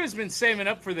 Drew has been saving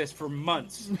up for this for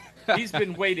months. He's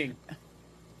been waiting.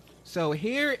 So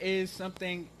here is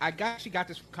something I actually got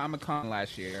this from Comic-Con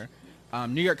last year,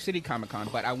 New York City Comic-Con,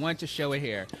 but I wanted to show it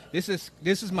here. This is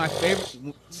my favorite.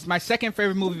 This is my second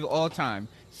favorite movie of all time,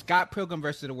 Scott Pilgrim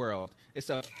versus the World. It's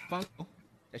a Funko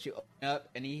that you open up,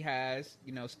 and he has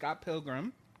Scott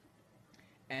Pilgrim,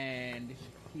 and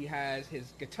he has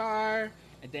his guitar,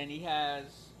 and then he has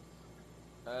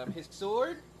his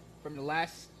sword from the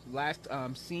last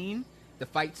scene, the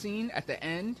fight scene at the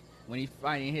end. When he's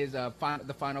fighting his the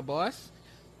final boss,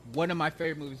 one of my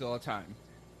favorite movies of all time.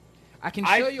 I can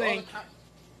show you all.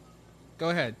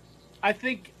 Go ahead. I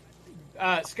think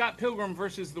Scott Pilgrim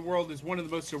versus the World is one of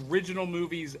the most original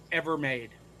movies ever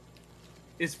made.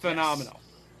 It's phenomenal. Yes.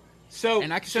 So,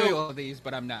 and I can show you all of these,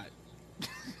 but I'm not.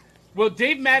 Well,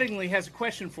 Dave Mattingly has a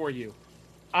question for you.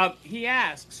 He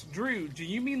asks, Drew, do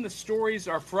you mean the stories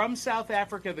are from South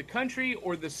Africa, the country,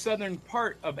 or the southern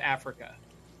part of Africa?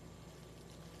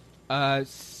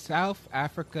 South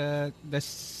Africa.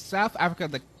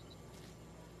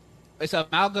 It's an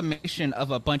amalgamation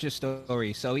of a bunch of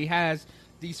stories. So he has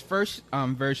these first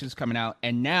versions coming out,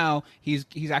 and now he's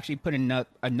actually putting up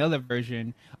another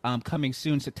version coming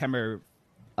soon, September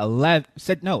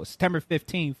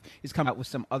 15th. He's come out with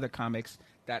some other comics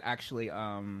that actually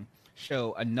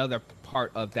show another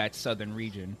part of that southern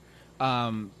region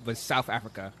with South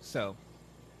Africa. So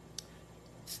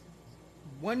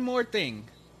one more thing.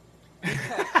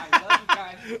 I love you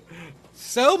guys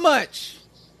so much.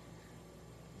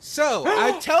 So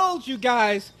I told you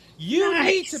guys you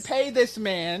need to pay this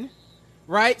man,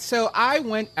 right? So I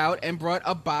went out and brought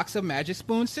a box of Magic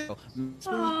Spoon cereal.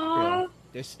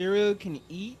 The cereal you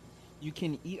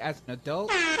can eat as an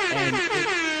adult, and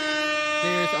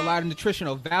there's a lot of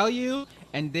nutritional value,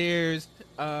 and there's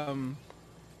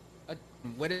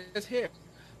what is here?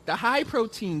 The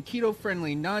high-protein,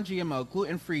 keto-friendly, non-GMO,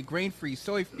 gluten-free, grain-free,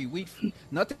 soy-free, wheat-free,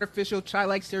 nut-artificial,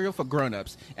 chai-like cereal for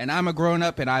grown-ups. And I'm a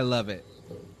grown-up, and I love it.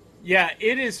 Yeah,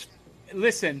 it is.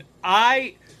 Listen,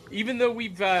 even though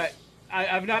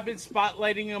I've not been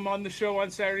spotlighting him on the show on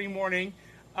Saturday morning,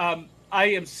 I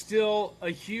am still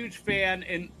a huge fan,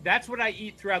 and that's what I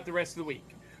eat throughout the rest of the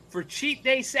week. For Cheat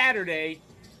Day Saturday,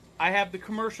 I have the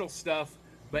commercial stuff,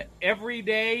 but every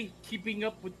day, keeping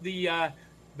up with the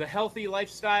healthy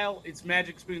lifestyle, it's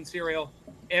Magic Spoon cereal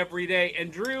every day.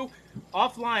 And Drew,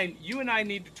 offline, you and I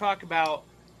need to talk about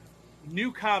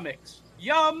new comics.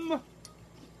 Yum!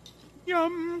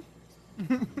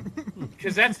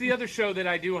 Because that's the other show that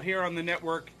I do here on the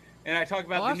network, and I talk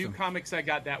about the new comics I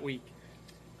got that week.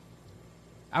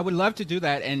 I would love to do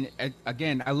that, and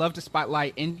again, I love to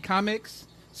spotlight indie comics.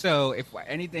 So if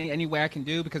any way I can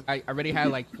do, because I already have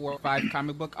like 4 or 5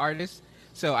 comic book artists.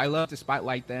 So I love to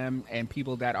spotlight them and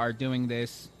people that are doing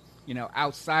this,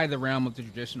 outside the realm of the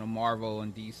traditional Marvel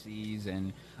and DCs,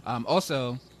 and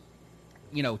also,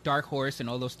 Dark Horse and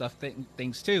all those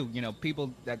things too.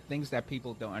 Things that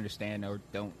people don't understand or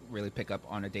don't really pick up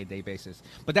on a day-to-day basis.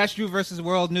 But that's Drew versus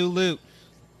World, new loot.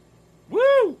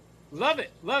 Woo! Love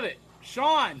it.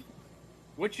 Sean,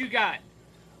 what you got?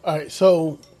 All right,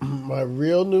 so my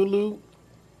real new loot,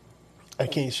 I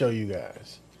can't show you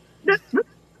guys.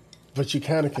 But you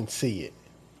kind of can see it.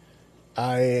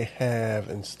 I have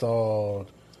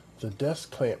installed the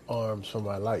desk clamp arms for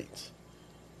my lights.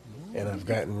 And I've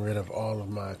gotten rid of all of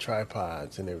my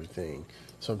tripods and everything.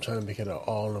 So I'm trying to make it an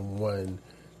all-in-one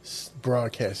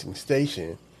broadcasting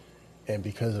station. And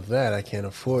because of that, I can't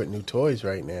afford new toys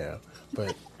right now.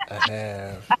 But I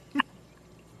have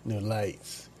new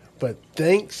lights. But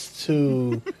thanks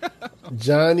to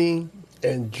Johnny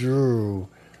and Drew,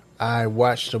 I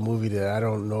watched a movie that I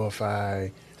don't know if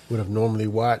I would have normally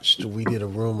watched. We did a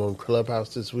room on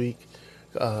Clubhouse this week,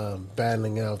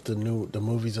 battling out the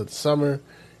movies of the summer,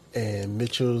 and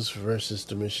Mitchell's versus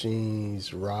the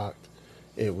Machines rocked.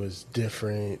 It was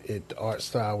different. The art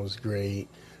style was great.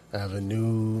 I have a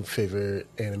new favorite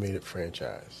animated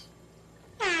franchise.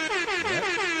 Yep.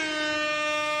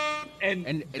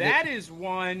 And that is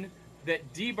one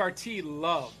that Dee Barty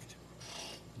loved.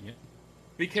 Yep.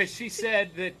 Because she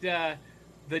said that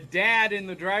the dad in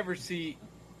the driver's seat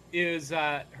is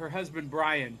her husband,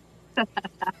 Brian.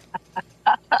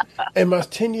 And my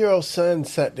 10-year-old son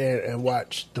sat there and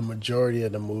watched the majority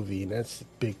of the movie, and that's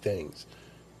big things.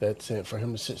 That's it, for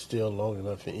him to sit still long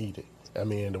enough and eat it.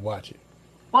 And to watch it.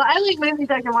 Well, I like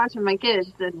movies I can watch with my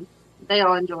kids, and they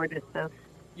all enjoyed it. So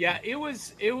yeah, it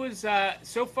was.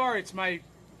 So far, it's my.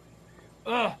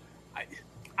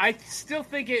 I still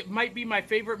think it might be my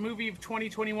favorite movie of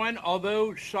 2021.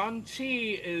 Although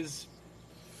Shang-Chi is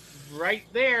right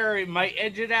there, it might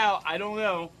edge it out. I don't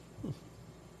know.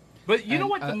 But you know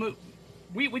what?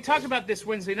 We talked about this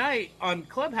Wednesday night on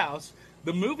Clubhouse.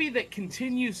 The movie that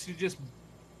continues to just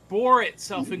bore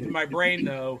itself into my brain,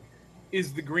 though,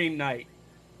 is The Green Knight.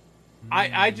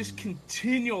 I just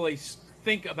continually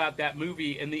think about that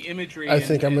movie and the imagery. I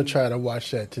think I'm going to try to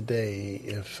watch that today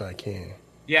if I can.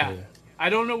 Yeah. I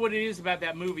don't know what it is about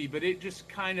that movie, but it just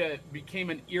kind of became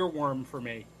an earworm for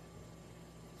me.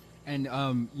 And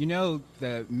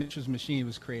the Mitchell's Machine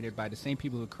was created by the same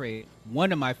people who create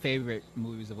one of my favorite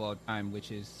movies of all time,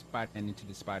 which is Spider-Man Into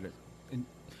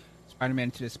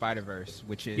the Spider-Verse,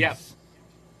 which is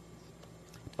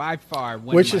by far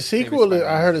one of my sequel.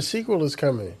 I heard a sequel is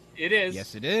coming. It is.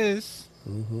 Yes, it is.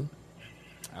 Mm-hmm.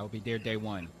 I will be there day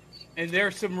one. And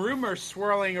there's some rumors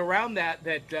swirling around that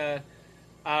the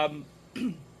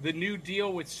new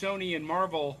deal with Sony and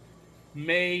Marvel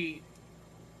may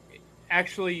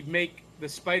actually make the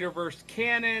Spider-Verse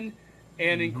canon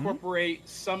and incorporate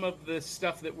some of the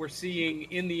stuff that we're seeing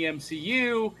in the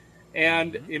MCU,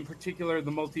 and in particular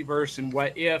the multiverse and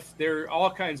what if. There are all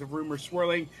kinds of rumors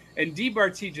swirling, and Dee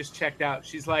Barty just checked out.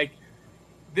 She's like,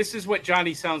 this is what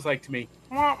Johnny sounds like to me.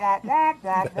 Hey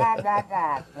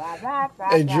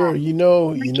Drew,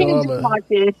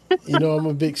 I'm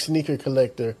a big sneaker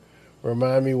collector.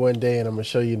 Remind me one day, and I'm gonna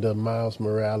show you the Miles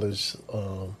Morales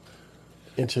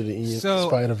Into the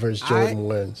Spider-Verse Jordan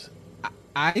ones.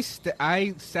 I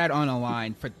sat on a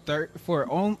line for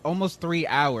almost 3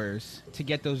 hours to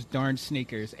get those darn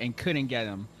sneakers and couldn't get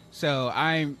them. So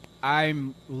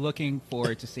I'm looking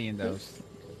forward to seeing those.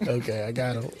 Okay, I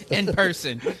got them in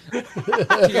person.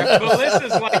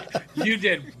 Melissa's like, you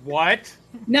did what?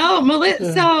 No,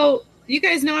 Melissa. So you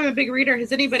guys know I'm a big reader.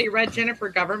 Has anybody read Jennifer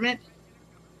Government?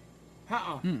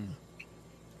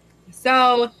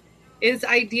 So it's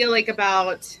idyllic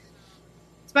it's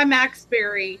by Max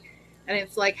Berry, and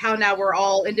it's like how now we're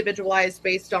all individualized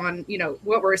based on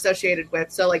what we're associated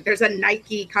with. So like there's a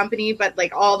Nike company, but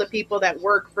like all the people that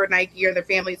work for Nike or their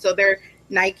family, so they're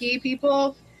Nike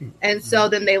people, and so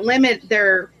then they limit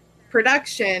their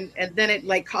production, and then it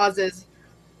like causes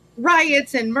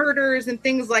riots and murders and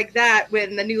things like that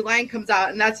when the new line comes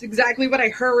out. And that's exactly what I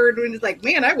heard when it's like,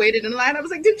 man, I waited in line. I was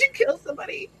like, did you kill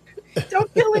somebody?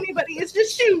 Don't kill anybody. It's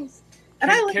just shoes. And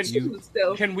I like shoes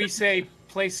still. Can we say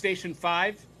PlayStation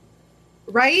 5?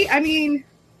 Right? I mean,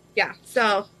 yeah.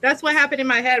 So that's what happened in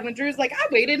my head when Drew's like, I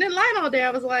waited in line all day.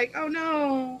 I was like, oh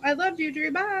no, I loved you,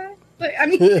 Drew. Bye. But I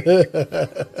mean,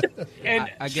 and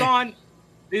Sean,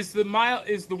 is the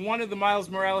one of the Miles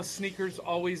Morales sneakers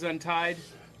always untied?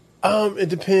 It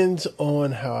depends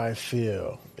on how I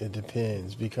feel. It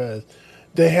depends, because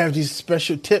they have these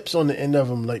special tips on the end of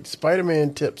them, like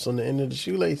Spider-Man tips on the end of the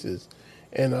shoelaces.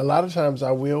 And a lot of times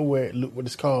I will wear what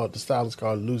it's called, the style is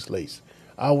called loose lace.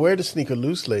 I'll wear the sneaker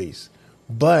loose lace,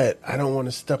 but I don't want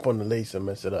to step on the lace and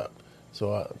mess it up.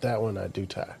 So that one I do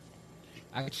tie.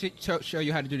 I should show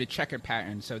you how to do the checker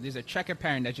pattern. So there's a checker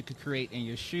pattern that you could create in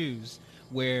your shoes,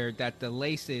 where that the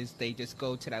laces, they just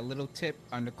go to that little tip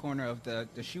on the corner of the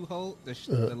shoe hole,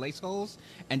 the lace holes,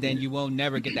 and then you will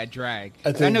never get that drag.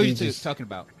 I know you're talking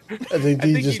about. I think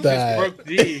D just died.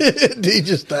 D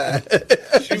just died.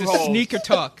 Sneaker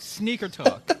talk.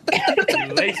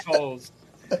 Lace holes.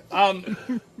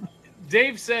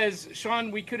 Dave says,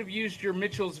 Sean, we could have used your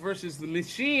Mitchells versus the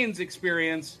Machines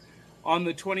experience on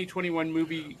the 2021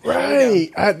 movie.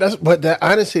 Right.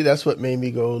 Honestly, that's what made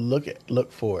me go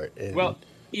look for it. And well,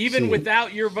 even see.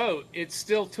 without your vote, it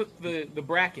still took the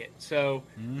bracket. So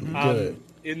Good.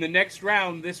 in the next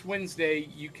round this Wednesday,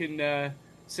 you can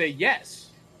say yes.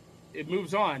 It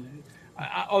moves on.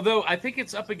 Although I think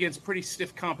it's up against pretty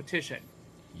stiff competition.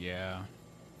 Yeah.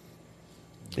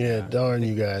 Yeah, darn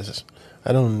you guys.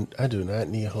 I do not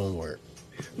need homework.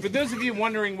 For those of you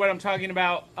wondering what I'm talking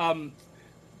about, on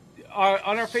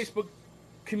our Facebook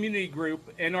community group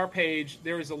and our page,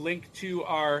 there is a link to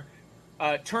our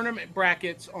tournament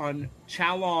brackets on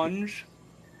Challenge,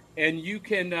 and you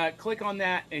can click on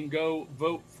that and go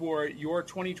vote for your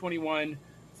 2021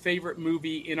 favorite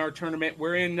movie in our tournament.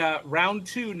 We're in round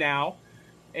 2 now,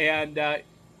 and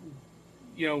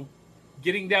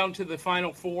getting down to the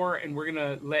final 4, and we're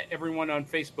gonna let everyone on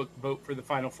Facebook vote for the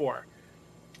final 4.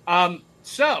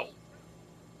 So,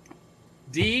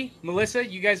 Dee, Melissa,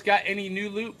 you guys got any new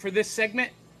loot for this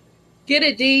segment? Get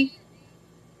it, D.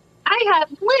 I have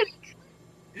Link.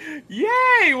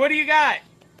 Yay! What do you got?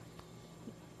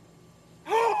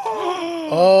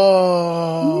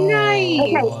 Oh, Nice.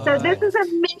 Okay, so this is a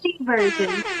mini version.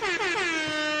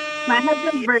 My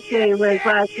husband's birthday was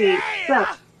last week. So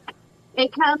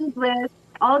it comes with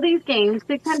all these games,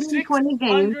 620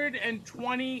 games.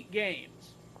 620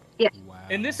 games. Yes. Wow.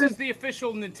 And this is the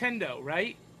official Nintendo,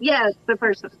 right? Yes, the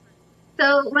first one.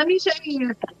 So let me show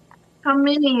you how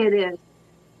many it is.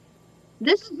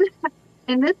 This is the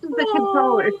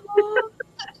controller.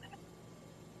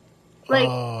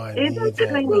 I it's need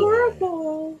that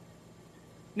adorable.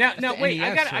 Now the wait,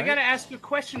 NES, I gotta ask a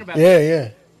question about Yeah,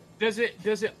 this. yeah.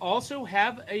 Does it also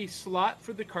have a slot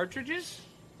for the cartridges?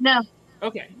 No,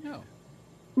 Okay.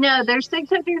 no, there's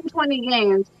 620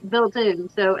 games built in.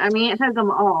 So I mean, it has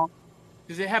them all.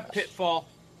 Does it have Pitfall?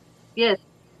 Yes.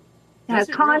 It Does has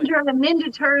it Contra and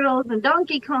Ninja Turtles and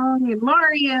Donkey Kong and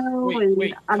Mario and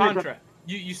Wait, Contra.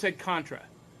 You said Contra.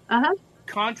 Uh-huh.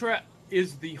 Contra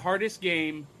is the hardest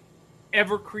game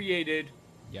ever created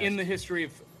Yes. in the history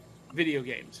of video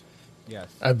games. Yes.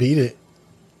 I beat it.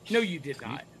 No, you did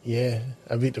not. Yeah,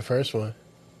 I beat the first one.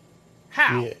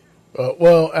 How? Yeah.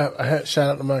 Well, I had shout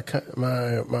out to my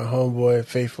homeboy,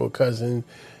 faithful cousin,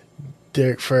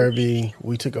 Derek Furby.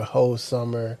 We took a whole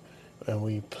summer and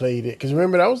we played it. Because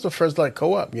remember, that was the first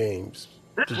co-op games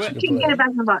that you You could can get play. it back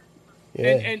in the box.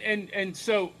 Yeah. And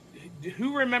so,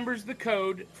 who remembers the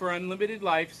code for Unlimited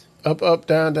Lives? Up,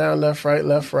 down, left,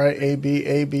 right, A,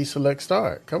 B, select,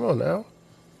 start. Come on now.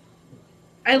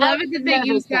 I love it that they Never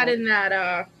use that said. in that.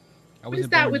 I What is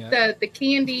wasn't that born with yet. the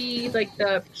candy, like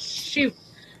the shoot?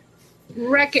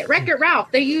 Wreck-It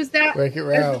Ralph. They use that. Wreck-It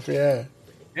Ralph, yeah.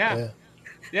 Yeah.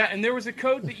 Yeah, and there was a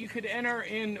code that you could enter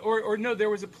in, or no, there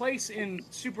was a place in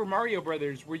Super Mario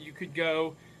Brothers where you could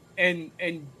go and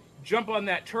jump on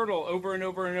that turtle over and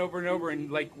over and over and over and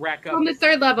rack up On the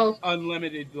 3rd level.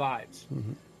 unlimited lives.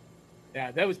 Mm-hmm.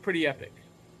 Yeah, that was pretty epic.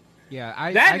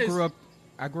 Yeah, That I is-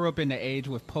 grew up in the age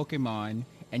with Pokemon,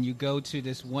 and you go to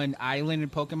this one island in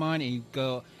Pokemon, and you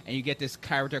go and you get this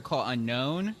character called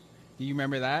Unknown. Do you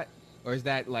remember that, or is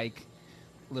that a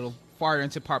little farther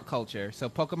into pop culture? So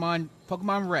Pokemon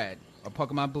Red or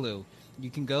Pokemon Blue, you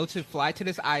can fly to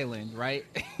this island, right,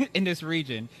 in this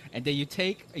region, and then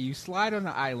you slide on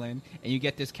the island, and you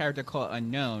get this character called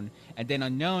Unknown, and then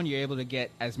Unknown, you're able to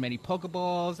get as many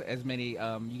Pokeballs,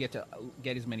 you get to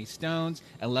get as many stones,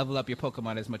 and level up your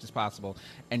Pokemon as much as possible.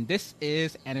 And this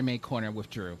is Anime Corner with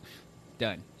Drew.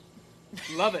 Done.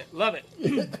 Love it.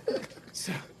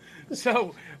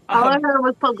 So All I heard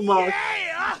was Pokeballs.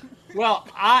 well,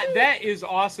 that is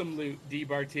awesome loot, D.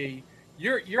 Barty.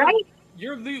 Your Right?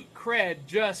 your loot cred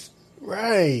just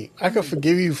Right. I could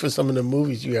forgive you for some of the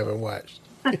movies you haven't watched.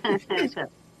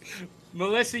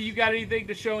 Melissa, you got anything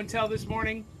to show and tell this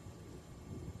morning?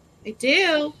 I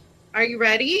do. Are you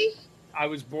ready? I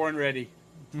was born ready.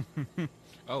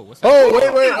 Oh, what's that?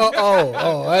 Oh, wait.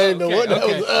 Oh, I didn't know what that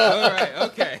was. All right,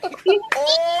 okay.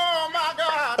 Oh my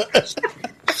God.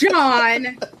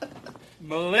 John.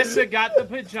 Melissa got the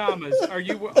pajamas. Are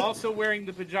you also wearing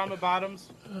the pajama bottoms?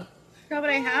 How would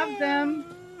I have them?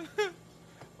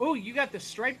 Oh, you got the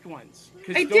striped ones.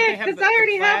 I don't did, they have 'cause the I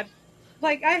already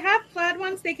plaid? I have plaid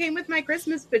ones. They came with my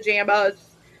Christmas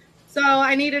pajamas. So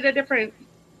I needed a different,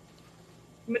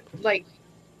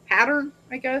 pattern,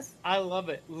 I guess. I love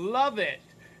it.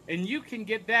 And you can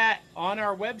get that on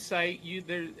our website.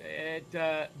 There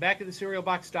at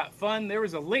backofthecerealbox.fun. There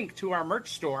is a link to our merch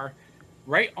store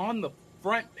right on the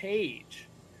front page.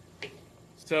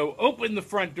 So open the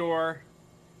front door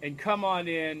and come on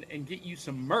in and get you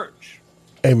some merch.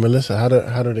 Hey, Melissa,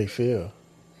 how do they feel?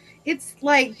 It's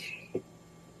like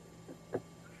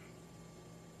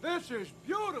This is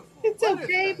beautiful. it's What is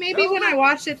okay. that, Maybe when I velvet?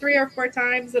 wash it 3 or 4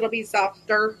 times, it'll be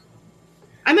softer.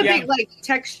 I'm a Yeah. big like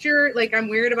texture. Like I'm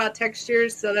weird about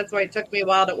textures, so that's why it took me a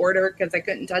while to order because I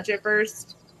couldn't touch it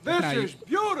first. This Now you- is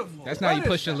beautiful. That's how What you is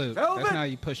push your that, loot. velvet? That's how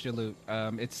you push your loot.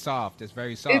 It's soft. It's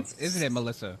very soft, isn't it,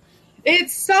 Melissa? It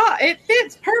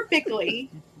fits perfectly.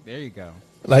 There you go.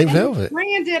 Like And velvet.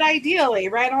 branded ideally,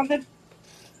 right on the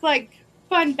like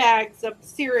fun bags of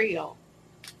cereal.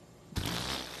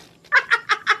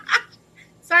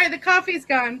 Sorry, the coffee's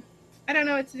gone. I don't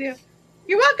know what to do.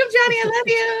 You're welcome, Johnny. I love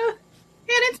you.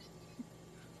 And it's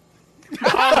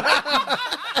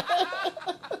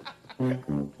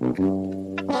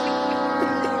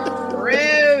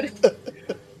rude.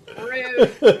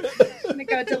 Rude. I'm gonna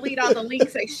go delete all the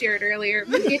links I shared earlier.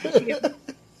 Forget you.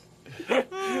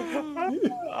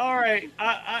 All right.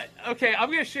 Okay.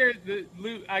 I'm gonna share the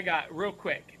loot I got real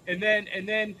quick, and then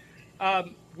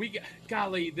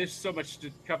golly, there's so much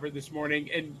to cover this morning.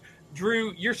 And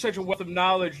Drew, you're such a wealth of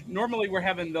knowledge. Normally, we're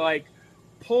having to like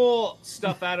pull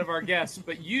stuff out of our guests,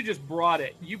 but you just brought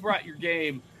it. You brought your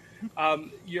game.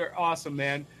 You're awesome,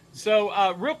 man.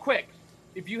 So real quick,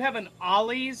 if you have an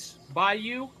Ollie's by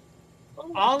you,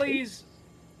 Ollie's,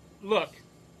 look.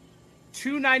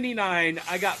 $2.99.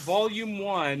 I got volume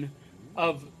 1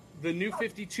 of the new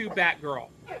 52 Batgirl.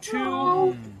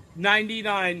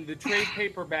 $2.99 the trade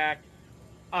paperback.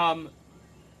 And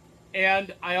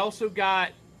I also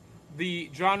got the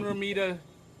John Romita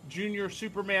Jr.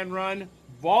 Superman run,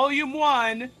 volume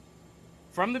 1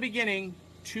 from the beginning,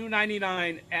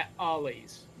 $2.99 at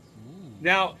Ollie's.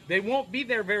 Now they won't be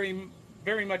there very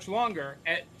much longer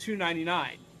at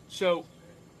 $2.99. So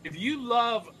if you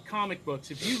love comic books,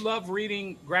 if you love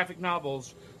reading graphic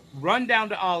novels, run down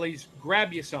to Ollie's,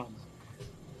 grab you some.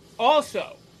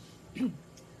 Also,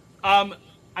 I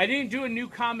didn't do a new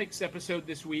comics episode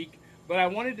this week, but I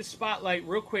wanted to spotlight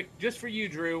real quick, just for you,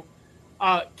 Drew,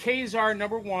 Kazar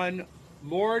 #1,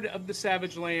 Lord of the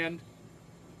Savage Land.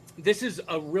 This is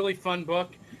a really fun book,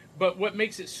 but what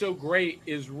makes it so great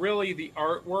is really the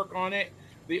artwork on it.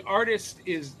 The artist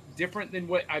is different than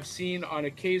what I've seen on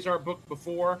a Kazar book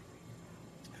before.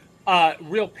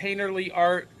 Real painterly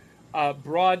art,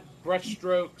 broad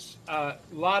brushstrokes, a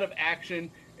lot of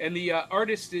action, and the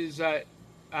artist is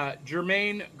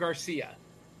Germain Garcia.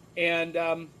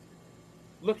 And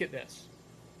look at this.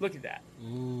 Look at that.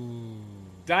 Ooh.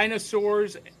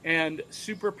 Dinosaurs and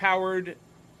superpowered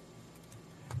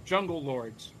jungle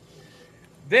lords.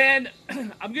 Then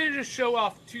I'm going to just show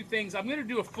off 2 things. I'm going to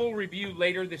do a full review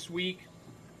later this week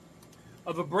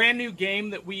of a brand new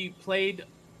game that we played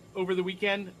over the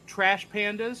weekend, Trash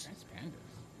Pandas.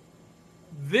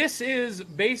 This is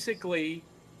basically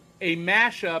a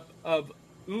mashup of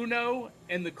Uno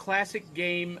and the classic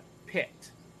game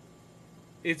Pit.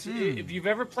 It's if you've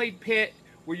ever played Pit,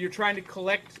 where you're trying to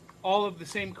collect all of the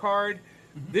same card,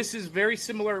 this is very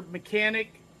similar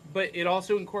mechanic, but it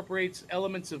also incorporates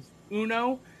elements of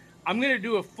Uno. I'm going to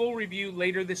do a full review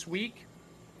later this week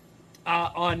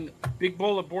on Big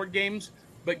Bowl of Board Games,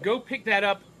 but go pick that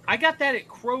up. I got that at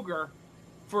Kroger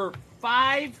for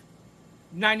 $5.95.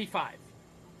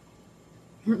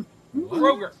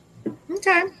 Kroger.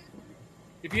 Okay.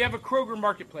 If you have a Kroger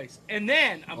Marketplace. And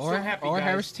then, I'm so happy, or guys.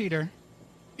 Harris Teeter.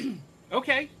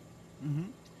 Okay.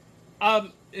 And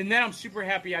then I'm super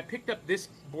happy. I picked up this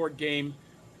board game,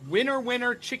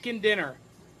 Winner Chicken Dinner.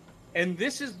 And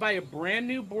this is by a brand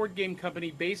new board game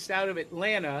company based out of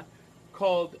Atlanta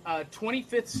called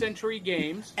 25th Century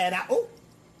Games. And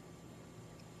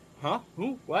Huh?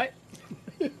 Who? What?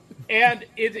 And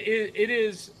it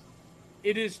is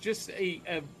just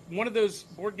a one of those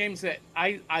board games that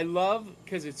I love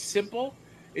because it's simple,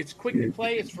 it's quick to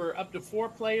play, it's for up to 4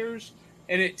 players,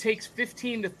 and it takes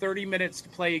 15 to 30 minutes to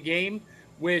play a game,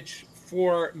 which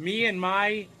for me and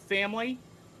my family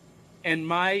and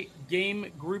my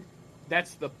game group,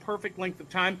 that's the perfect length of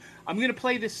time. I'm going to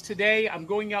play this today. I'm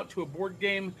going out to a board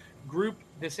game group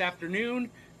this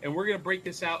afternoon, and we're going to break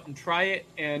this out and try it,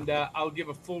 and I'll give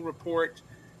a full report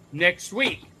next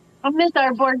week. I missed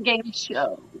our board game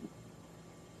show.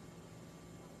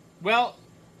 Well,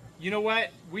 you know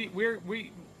what? We're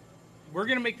going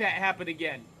to make that happen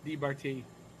again, DBarty.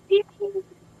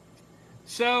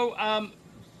 So, a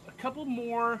couple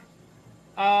more.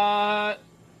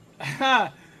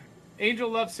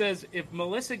 Angel Love says, if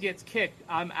Melissa gets kicked,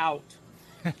 I'm out.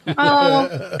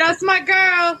 Oh, that's my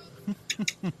girl.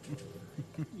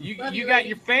 You got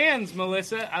your fans,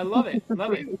 Melissa. I love it.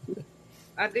 Love it.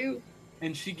 I do.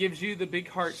 And she gives you the big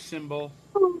heart symbol.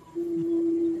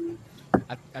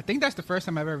 I think that's the first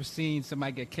time I've ever seen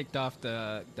somebody get kicked off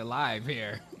the live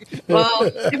here. Well,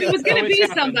 if it was going Oh, to it's be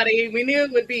happened. somebody, we knew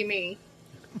it would be me.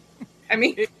 I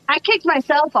mean, I kicked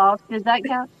myself off. Does that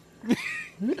count?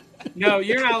 No,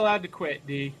 you're not allowed to quit,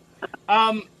 D.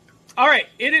 All right,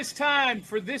 it is time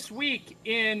for This Week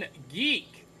in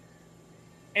Geek.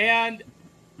 And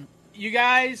you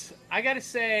guys, I got to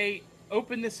say,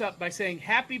 open this up by saying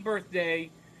happy birthday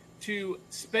to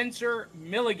Spencer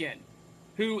Milligan,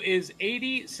 who is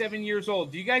 87 years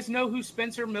old. Do you guys know who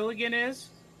Spencer Milligan is?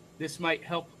 This might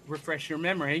help refresh your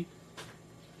memory.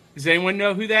 Does anyone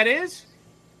know who that is?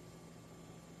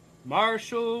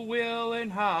 Marshall, Will,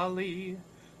 and Holly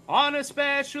on a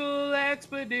special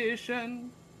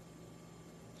expedition.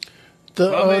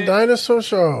 The dinosaur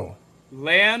show.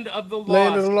 Land of the Lost.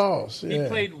 Land of the Lost. He Yeah.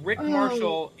 played Rick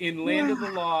Marshall in Land of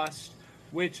the Lost,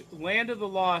 which Land of the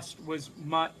Lost was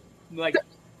one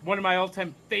of my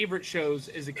all-time favorite shows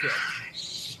as a kid.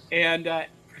 And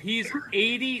he's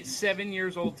 87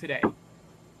 years old today.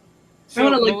 I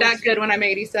want to look that good when I'm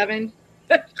 87.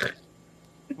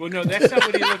 Well, no, that's not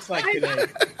what he looks like today.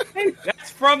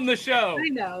 That's from the show. I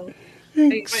know.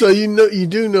 So you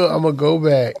do know I'm gonna go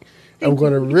back. I'm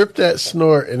gonna rip that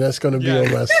snort, and that's gonna be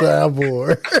on my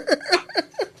soundboard.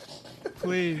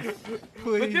 Please.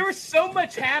 But there was so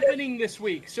much happening this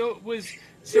week. So it was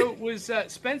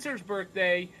Spencer's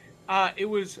birthday. It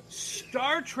was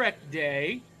Star Trek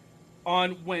Day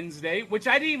on Wednesday, which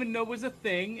I didn't even know was a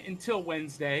thing until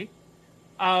Wednesday.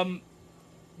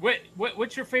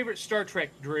 What's your favorite Star Trek,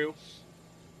 Drew?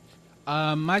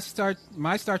 My Star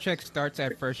Trek starts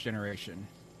at First Generation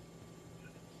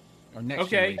or Next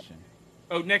Generation.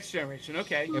 Oh, Next Generation.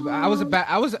 Okay. Yeah, but I was a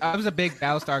big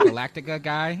Battlestar Galactica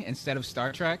guy instead of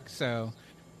Star Trek. So,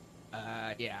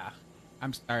 yeah.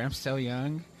 I'm sorry, I'm so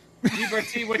young.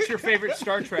 DBRT, what's your favorite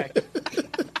Star Trek?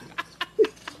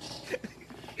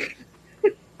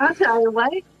 I'll tell you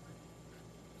what.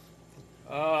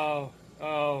 Oh,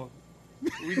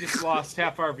 we just lost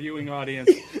half our viewing audience.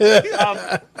 They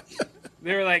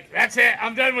were like, "That's it.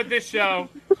 I'm done with this show."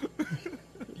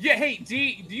 Yeah. Hey,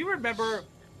 D, do you remember?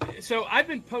 So I've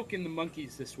been poking the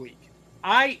monkeys this week.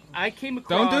 I came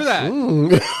across. Don't do that.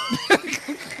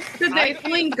 Did they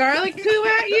fling garlic poo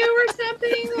at you or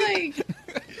something? Like,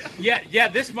 Yeah.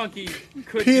 This monkey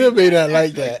could. Peter may not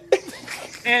like that.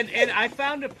 And I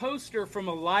found a poster from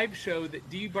a live show that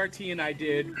D. Barty and I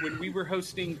did when we were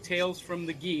hosting Tales from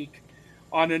the Geek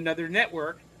on another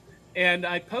network, and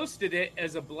I posted it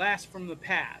as a blast from the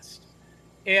past.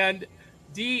 And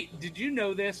D, did you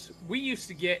know this? We used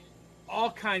to get all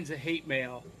kinds of hate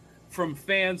mail from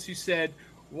fans who said,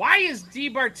 "Why is D.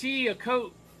 Barty a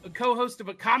co-host of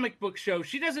a comic book show?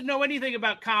 She doesn't know anything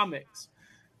about comics."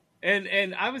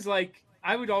 And I was like,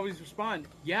 I would always respond,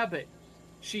 "Yeah, but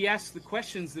she asks the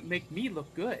questions that make me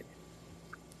look good."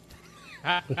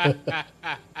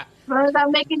 Well,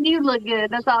 I'm making you look good.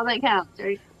 That's all that counts,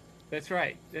 right? That's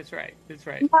right.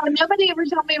 No, nobody ever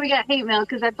told me we got hate mail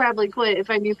because I'd probably quit if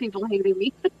I knew people hated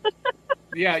me.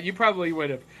 Yeah, you probably would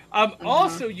have.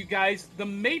 Also, you guys, the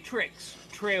Matrix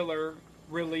trailer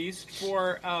released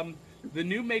for the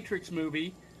new Matrix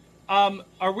movie.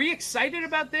 Are we excited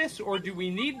about this, or do we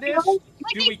need this? Do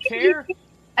we care?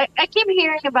 I keep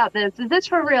hearing about this. Is this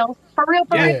for real? For real?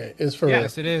 For real? Yeah, it's for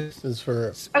Yes, it is. It's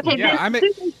for Okay, Yeah, I'm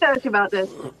super stoked about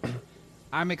this.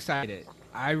 I'm excited.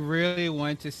 I really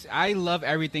want to. I love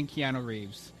everything Keanu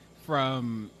Reeves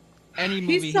from any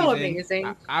movie He's so in.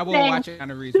 amazing. I will Thanks. watch a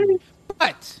Keanu Reeves movie.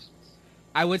 But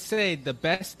I would say the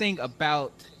best thing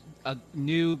about a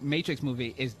new Matrix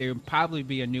movie is there will probably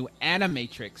be a new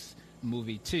Animatrix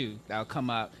movie too that'll come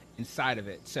out inside of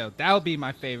it. So that would be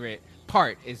my favorite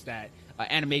part, is that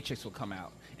Animatrix will come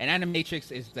out. And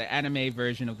Animatrix is the anime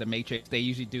version of the Matrix. They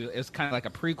usually do. It's kind of like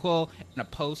a prequel and a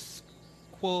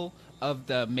postquel of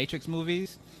the Matrix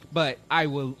movies. But I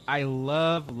love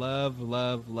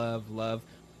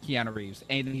Keanu Reeves.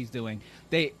 Anything he's doing.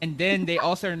 They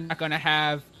also are not going to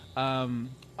have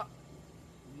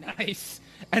nice.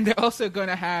 And they're also going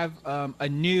to have a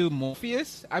new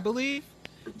Morpheus, I believe.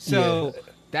 So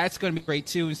that's going to be great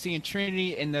too. And seeing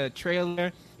Trinity in the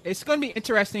trailer, it's going to be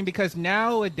interesting because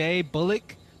nowadays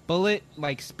bullet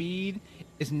like speed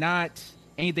is not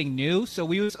anything new. So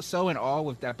we was so in awe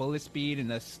with that bullet speed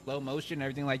and the slow motion and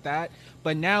everything like that.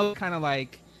 But now kind of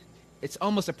like it's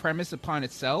almost a premise upon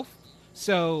itself.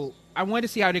 So I want to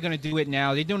see how they're going to do it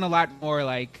now. They're doing a lot more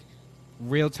like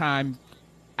real-time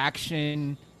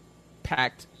action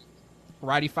packed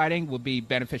karate fighting would be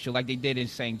beneficial like they did in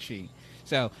Shang-Chi.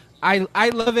 So I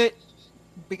love it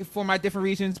for my different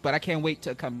reasons, but I can't wait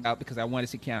to come out because I want to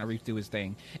see Keanu Reeves do his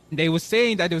thing. And they were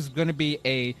saying that there was going to be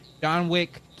a John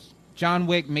Wick John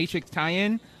Wick Matrix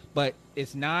tie-in, but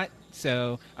it's not.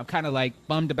 So I'm kind of like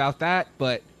bummed about that,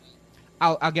 but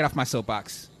I'll get off my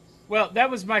soapbox. Well,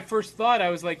 that was my first thought. I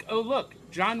was like, oh, look,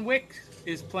 John Wick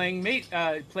is playing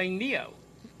Neo.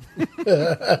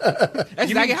 That's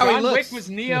exactly how he John looks. Wick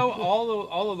was Neo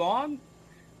all along?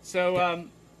 So,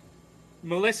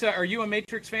 Melissa, are you a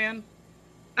Matrix fan?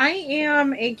 I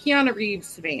am a Keanu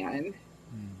Reeves fan.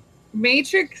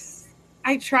 Matrix,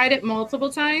 I tried it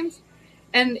multiple times.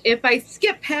 And if I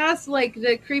skip past like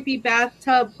the creepy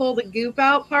bathtub pull the goop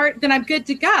out part, then I'm good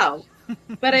to go.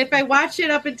 But if I watch it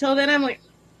up until then, I'm like,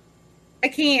 I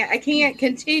can't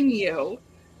continue.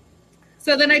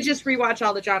 So then I just rewatch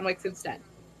all the John Wicks instead.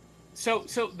 So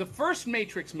the first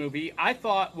Matrix movie I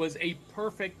thought was a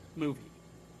perfect movie.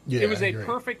 Yeah, it was I a agree.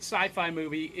 perfect sci-fi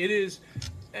movie. It is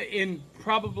in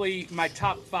probably my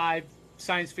top 5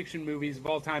 science fiction movies of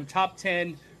all time. Top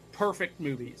 10 perfect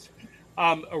movies.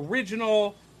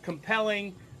 Original,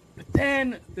 compelling, but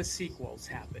then the sequels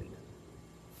happened.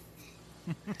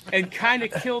 And kind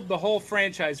of killed the whole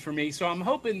franchise for me. So I'm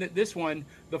hoping that this one,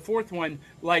 the fourth one,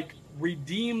 like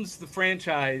redeems the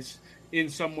franchise in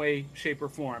some way, shape, or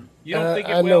form. You don't think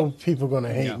it I will? know people are going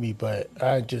to hate me, but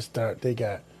I just thought they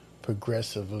got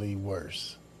progressively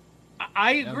worse.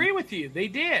 I agree with you. They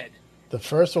did. The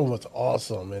first one was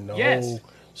awesome, and the whole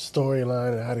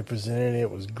storyline and how they presented it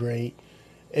was great.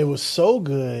 It was so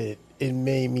good, it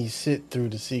made me sit through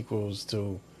the sequels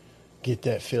to get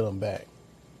that feeling back.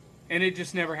 And it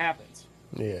just never happens.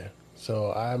 Yeah.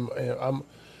 So I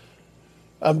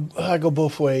go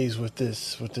both ways with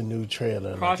the new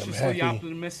trailer. Cautiously like, I'm happy.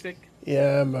 optimistic.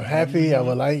 Yeah, I'm happy. I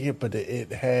would like it, but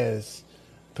it has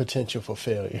potential for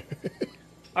failure.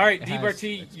 All right,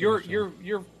 DBRT,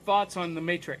 your thoughts on the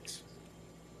Matrix?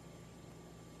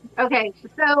 Okay,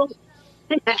 so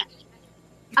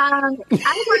I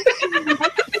watched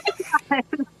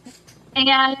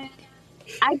and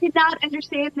I did not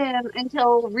understand them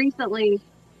until recently,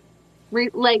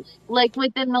 like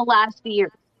within the last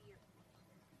year.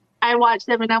 I watched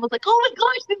them and I was like, "Oh my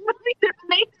gosh, these movies are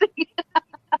amazing!"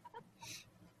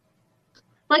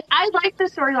 Like I like the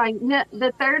storyline,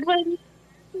 the third one,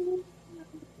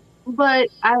 but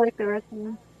I like the rest of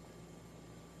them.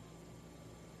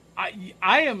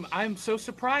 I'm so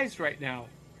surprised right now.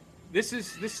 This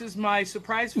is my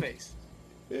surprise face.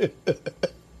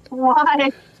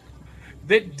 Why?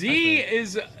 That D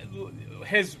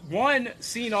has one,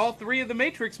 seen all 3 of the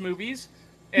Matrix movies,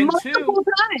 and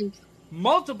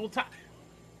multiple times.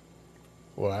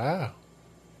 Wow.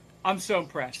 I'm so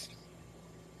impressed.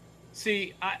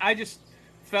 See, I just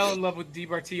fell in love with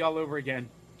DBRT all over again.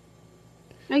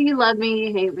 No, you love me,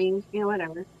 you hate me,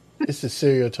 whatever. It's a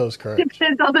cereal toast crunch.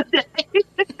 Depends on the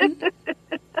day.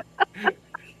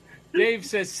 Dave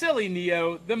says, "Silly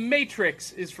Neo, the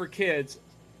Matrix is for kids.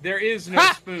 There is no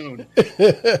spoon."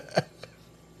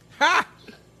 Ha!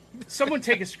 Someone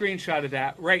take a screenshot of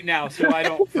that right now so I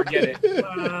don't forget it.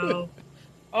 Wow.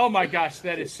 Oh my gosh,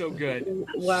 that is so good.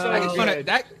 Wow. So I just good.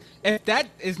 wanna, if that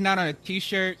is not on a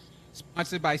T-shirt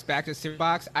sponsored by Back to Cereal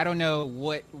Box, I don't know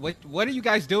what are you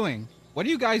guys doing? What are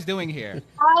you guys doing here?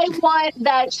 I want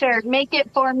that shirt. Make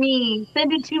it for me.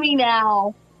 Send it to me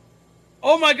now.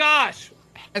 Oh my gosh.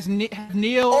 As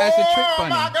Neo as a trick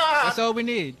bunny. That's all we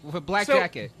need with a black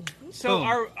jacket. So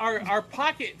Boom. our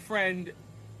pocket friend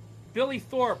Billy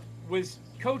Thorpe was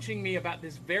coaching me about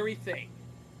this very thing.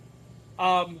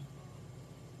 Okay.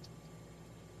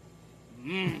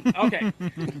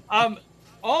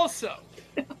 Also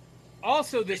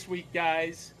this week,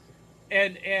 guys,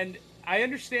 and I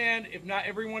understand if not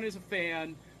everyone is a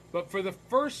fan, but for the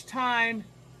first time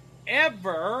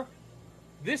ever,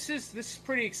 this is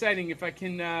pretty exciting. If I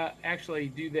can actually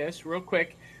do this real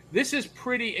quick, this is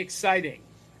pretty exciting.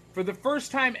 For the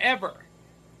first time ever,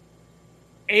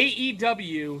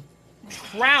 AEW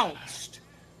trounced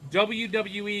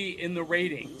WWE in the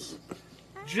ratings.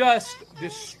 Just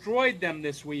destroyed them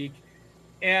this week,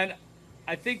 and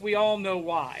I think we all know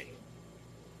why.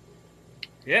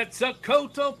 It's a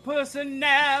cult of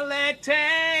personality.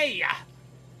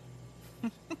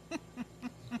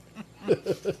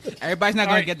 Everybody's not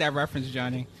going to get that reference,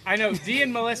 Johnny. I know. Dee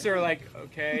and Melissa are like,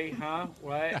 okay, huh?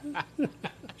 What?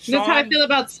 That's how I feel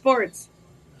about sports.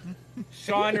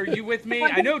 Sean, are you with me?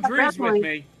 I know Drew's with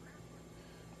me.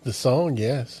 The song,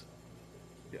 yes.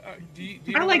 Do you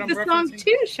know I like what the I'm song referencing?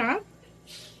 too, Sean.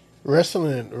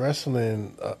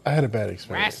 Wrestling. I had a bad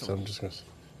experience. So I'm just gonna say,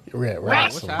 What's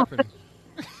wrestling. happening?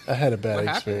 I had a bad What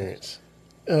happened? experience.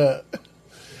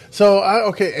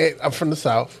 I'm from the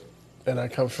South, and I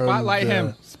come from Spotlight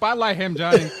him. Spotlight him,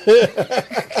 Johnny.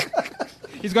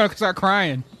 He's going to start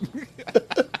crying.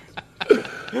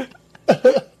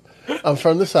 I'm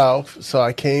from the South, so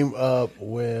I came up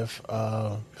with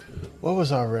what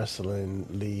was our wrestling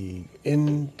league?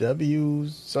 NW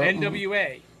something?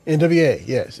 NWA. NWA,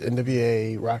 yes.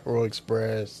 NWA, Rock and Roll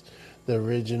Express, the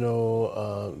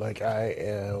original, like I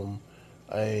am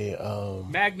a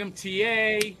Magnum TA.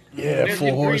 yeah, Million Four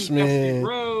Dream, Horsemen. Dusty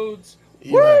Rhodes.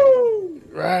 Woo!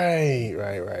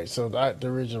 Right. So the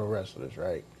original wrestlers,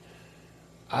 right?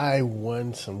 I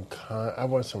won some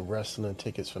wrestling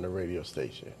tickets from the radio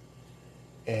station,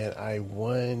 and I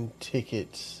won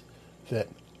tickets that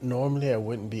normally I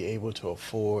wouldn't be able to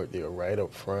afford. They were right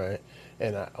up front,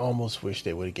 and I almost wish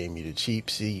they would have gave me the cheap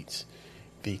seats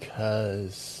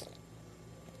because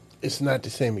it's not the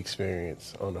same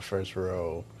experience on the first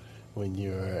row when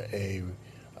you're a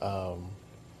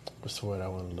what's the word I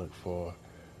want to look for?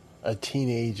 A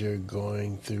teenager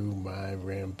going through my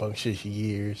rambunctious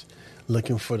years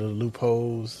looking for the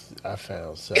loopholes. I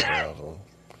found several of them.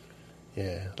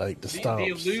 Yeah, like the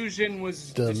stomps. The illusion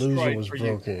was The destroyed illusion was for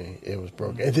broken. It was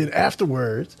broken. And then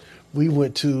afterwards, we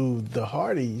went to the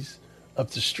Hardys up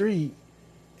the street,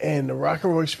 and the Rock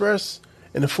and Roll Express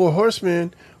and the Four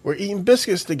Horsemen were eating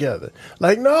biscuits together.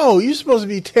 Like, no, you're supposed to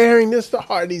be tearing the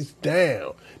Hardys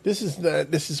down. This is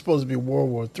supposed to be World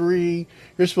War III.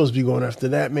 You're supposed to be going after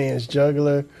that man's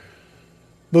juggler.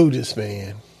 Boo this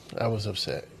man. I was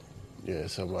upset. Yeah,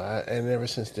 so and ever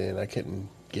since then I couldn't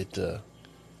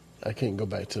go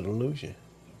back to the illusion.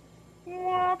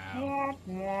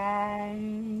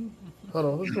 Hold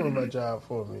on, who's doing my job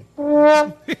for me?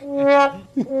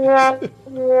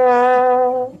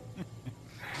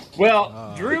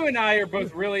 Well, Drew and I are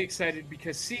both really excited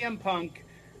because CM Punk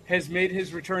has made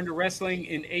his return to wrestling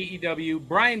in AEW.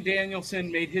 Bryan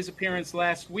Danielson made his appearance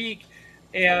last week,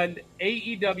 and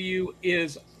AEW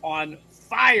is on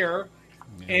fire,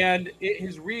 and it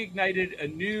has reignited a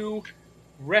new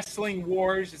wrestling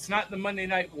wars. It's not the Monday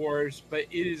Night Wars, but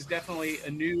it is definitely a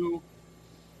new.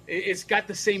 It's got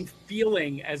the same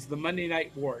feeling as the Monday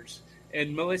Night Wars,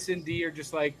 and Melissa and Dee are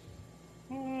just like,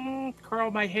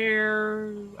 curl my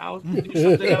hair. I'll do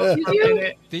something else for a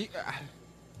minute.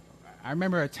 I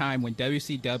remember a time when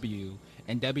WCW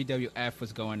and WWF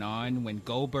was going on, when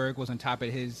Goldberg was on top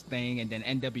of his thing, and then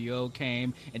NWO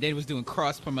came, and they was doing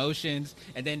cross promotions,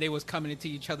 and then they was coming into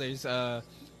each other's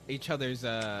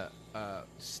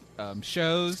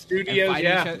shows, studios.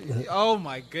 Yeah. Oh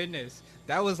my goodness,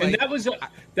 that was like, and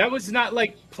that was not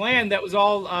like planned. That was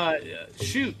all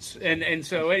shoots, and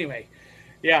so anyway,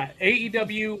 yeah,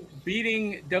 AEW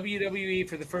beating WWE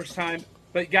for the first time.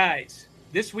 But guys,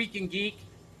 this week in Geek,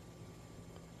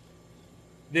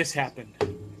 this happened.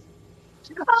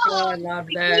 Oh, I love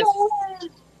this.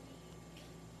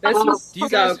 This was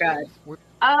so good.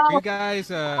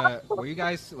 Were you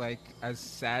guys like as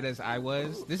sad as I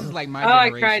was? This is like my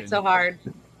generation. I cried so hard.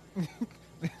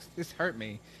 This hurt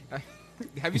me.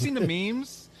 Have you seen the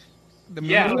memes?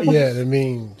 Yeah. Yeah, the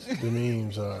memes. The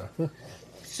memes are.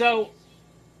 So,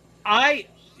 I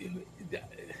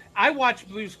watch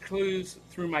Blue's Clues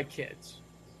through my kids.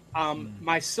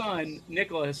 My son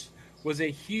Nicholas was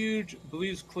a huge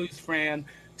Blue's Clues fan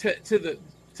to the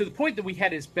point that we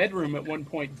had his bedroom at one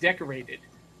point decorated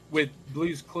with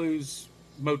Blue's Clues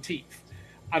motif.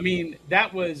 I mean,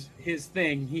 that was his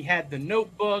thing. He had the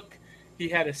Notebook, he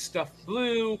had a stuffed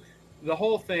Blue, the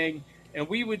whole thing, and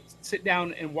we would sit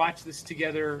down and watch this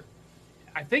together.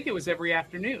 I think it was every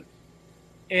afternoon.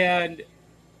 And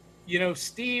you know,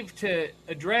 Steve, to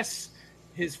address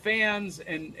his fans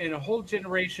and a whole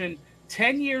generation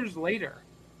 10 years later.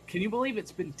 Can you believe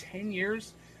it's been 10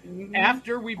 years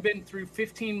after we've been through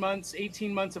 15 months,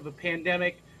 18 months of a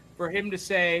pandemic, for him to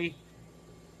say,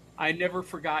 I never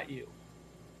forgot you.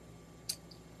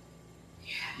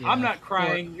 Yeah, I'm not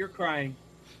crying. You're crying.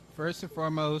 First and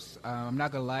foremost, I'm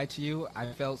not going to lie to you. I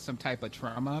felt some type of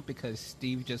trauma because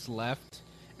Steve just left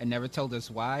and never told us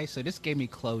why. So this gave me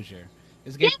closure.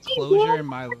 This gave closure in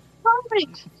my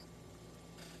college.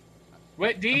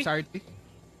 What, D? I'm sorry, D?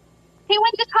 He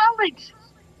went to college.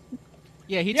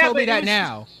 Yeah, he told me that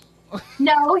now.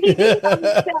 No, he did on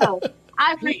the show.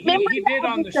 I remember he did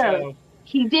on the show.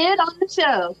 He did on the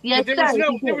show. Yes,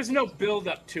 there was no build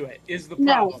up to it. Is the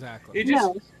problem? No, exactly.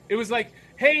 It was like,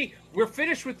 hey, we're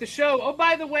finished with the show. Oh,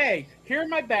 by the way, here are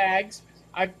my bags.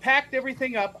 I've packed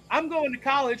everything up. I'm going to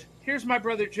college. Here's my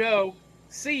brother Joe.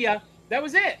 See ya. That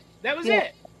was it. That was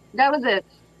it. That was it.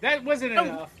 That wasn't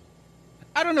enough.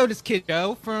 I don't know this kid,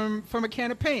 Joe, from a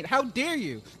can of paint. How dare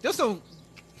you?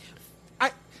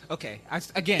 I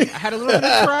had a little bit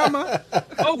of trauma.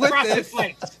 Oh, Frosted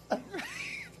Flakes.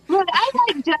 Look, I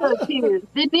like Joe too.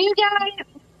 The new guy,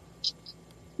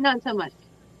 not so much.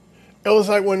 It was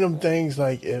like one of them things.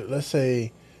 Like, let's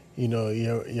say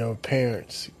your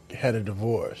parents had a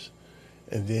divorce,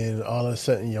 and then all of a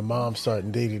sudden your mom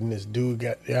started dating this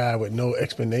guy with no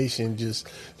explanation. Just,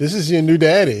 this is your new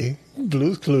daddy.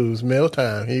 Blue's Clues, mail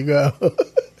time. Here you go.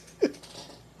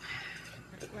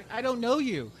 Like, I don't know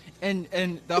you, and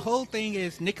the whole thing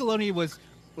is Nickelodeon was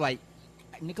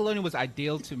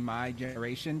ideal to my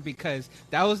generation because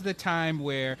that was the time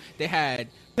where they had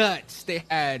Guts, they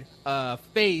had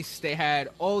Face, they had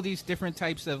all these different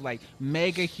types of like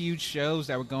mega huge shows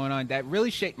that were going on that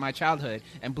really shaped my childhood,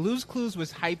 and Blue's Clues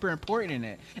was hyper important in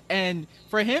it. And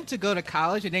for him to go to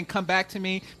college and then come back to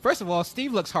me, first of all,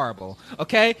 Steve looks horrible.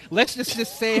 Okay, let's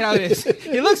just say how it is.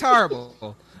 He looks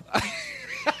horrible.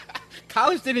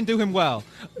 College didn't do him well,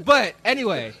 but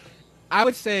anyway, I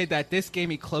would say that this gave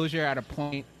me closure at a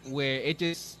point where it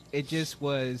just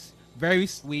was very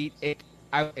sweet.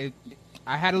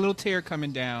 I had a little tear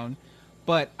coming down,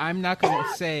 but I'm not going to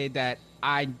say that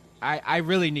I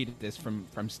really needed this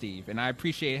from Steve, and I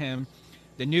appreciate him.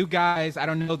 The new guys, I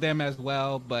don't know them as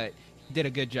well, but he did a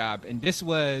good job. And this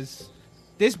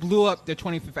blew up the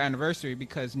 25th anniversary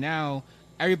because now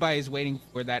everybody's waiting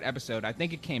for that episode. I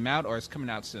think it came out or it's coming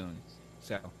out soon.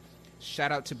 So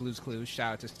shout out to Blue's Clues.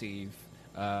 Shout out to Steve.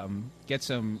 Get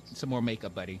some more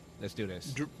makeup, buddy. Let's do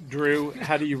this. Drew,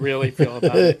 how do you really feel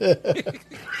about it?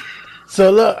 So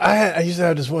look, I used to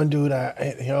have this one dude.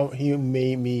 He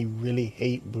made me really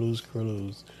hate Blue's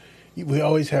Clues. We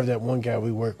always have that one guy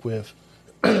we work with,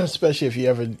 especially if you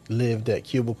ever lived that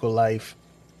cubicle life.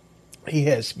 He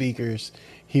had speakers.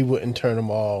 He wouldn't turn them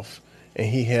off, and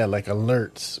he had like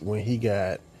alerts when he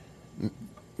got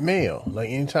mail. Like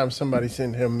anytime somebody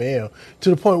sent him mail, to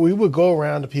the point we would go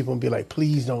around to people and be like,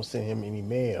 please don't send him any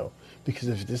mail, because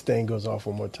if this thing goes off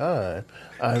one more time,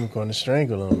 I'm going to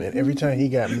strangle him. And every time he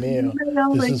got mail,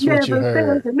 this is what you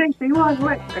heard. It makes me want to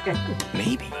work. Okay.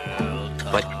 Maybe.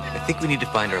 But I think we need to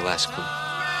find our last clue.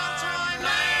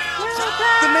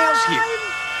 The mail's here.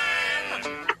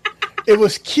 It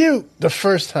was cute the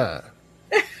first time.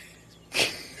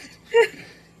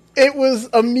 It was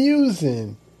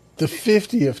amusing the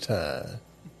 50th time.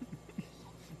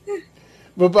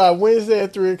 But by Wednesday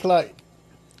at 3 o'clock,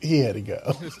 he had to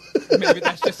go. Maybe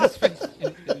that's just his face. And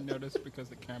you didn't notice because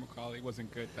the camera quality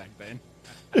wasn't good back then.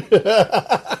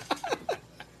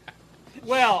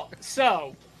 Well,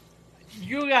 so,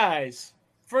 you guys,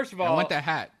 first of all... I want that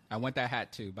hat. I want that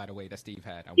hat too, by the way, that Steve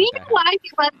had. Do you know why he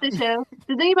left the show?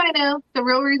 Does anybody know the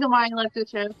real reason why he left the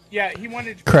show? Yeah, he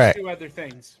wanted to Crack. do other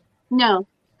things. No.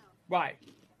 Why?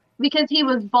 Because he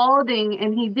was balding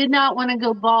and he did not want to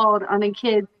go bald on a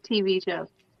kid's TV show.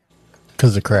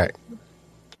 Because of crack.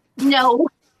 No.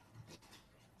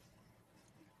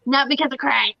 Not because of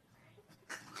crack.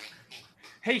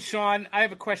 Hey, Sean, I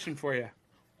have a question for you.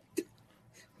 Do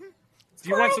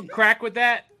you want some crack with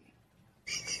that?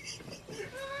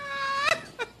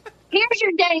 Here's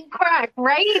your dang crack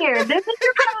right here. This is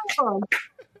your problem.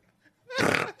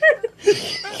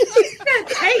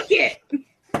 Take it.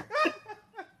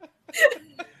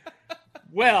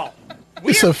 Well,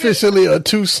 it's officially a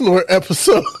 2-snort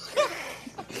episode.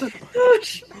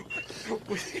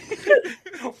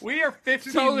 We are 15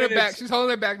 She's holding minutes. it back. She's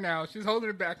holding it back now. She's holding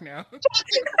it back now.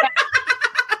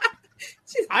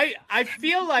 I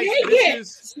feel like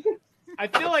I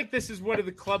feel like this is one of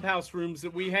the clubhouse rooms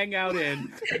that we hang out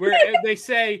in, where they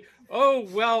say, "Oh,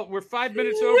 well, we're 5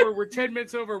 minutes over, we're 10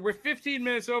 minutes over, we're 15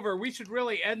 minutes over. We should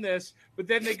really end this," but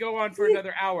then they go on for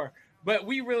another hour. But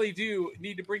we really do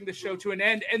need to bring the show to an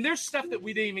end, and there's stuff that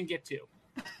we didn't even get to.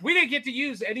 We didn't get to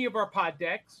use any of our pod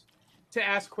decks to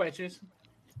ask questions.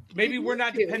 Maybe we're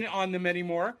not dependent on them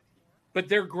anymore, but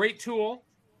they're a great tool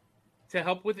to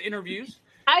help with interviews.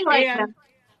 I like them.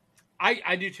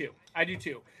 I do too. I do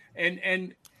too.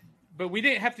 But we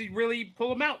didn't have to really pull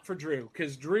them out for Drew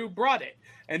because Drew brought it.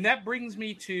 And that brings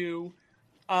me to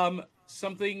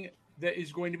something that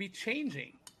is going to be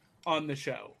changing on the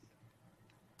show.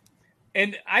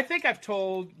 And I think I've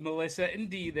told Melissa and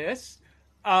Dee this,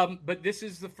 but this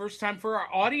is the first time for our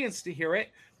audience to hear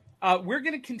it. We're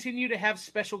going to continue to have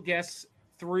special guests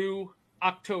through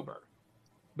October,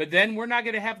 but then we're not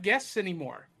going to have guests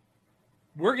anymore.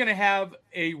 We're going to have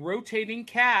a rotating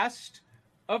cast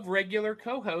of regular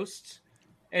co-hosts,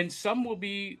 and some will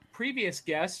be previous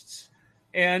guests.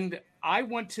 And I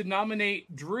want to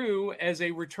nominate Drew as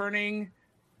a returning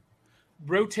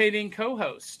rotating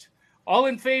co-host. All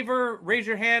in favor, raise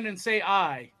your hand and say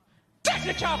aye.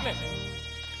 Chocolate chocolate.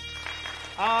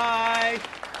 Aye.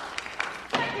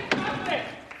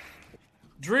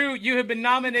 Drew, you have been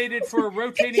nominated for a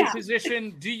rotating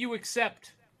position. Do you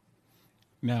accept?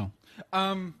 No.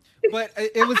 But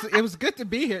it was good to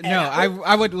be here. No,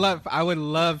 I would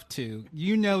love to.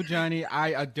 You know, Johnny, I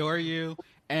adore you.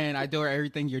 And I adore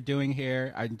everything you're doing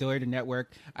here. I adore the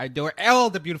network. I adore all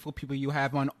the beautiful people you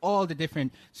have on all the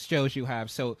different shows you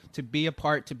have. So to be a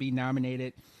part, to be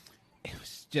nominated, it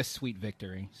was just sweet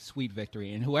victory. Sweet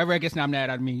victory. And whoever gets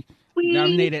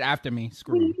nominated after me,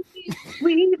 screw them.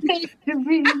 Sweet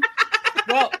victory.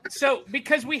 Well, so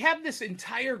because we have this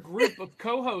entire group of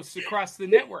co-hosts across the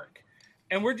network,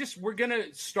 and we're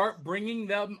gonna start bringing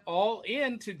them all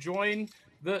in to join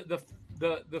the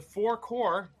four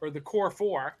core, or the core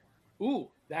four. Ooh,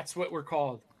 that's what we're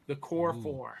called, the core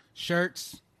four.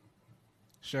 Shirts.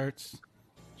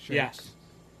 Yeah.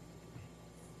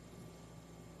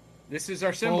 This is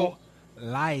our symbol. For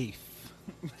life.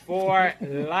 For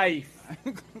life.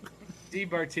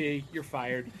 DBRT, you're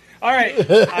fired. All right,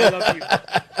 I love you. I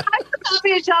thought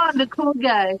me and John, the cool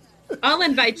guy. I'll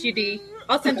invite you, D.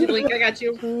 I'll send you the link. I got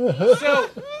you.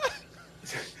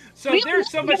 So there's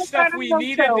so much stuff we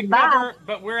needed to cover,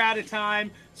 but we're out of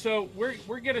time. So we're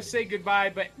going to say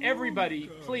goodbye. But everybody,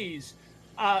 please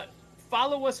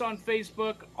follow us on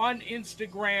Facebook, on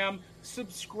Instagram,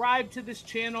 subscribe to this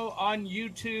channel on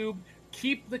YouTube.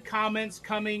 Keep the comments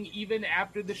coming even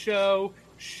after the show.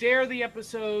 Share the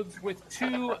episodes with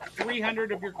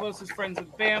 200-300 of your closest friends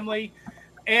and family.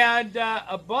 And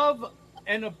above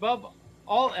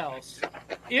all else,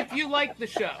 if you like the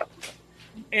show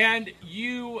and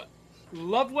you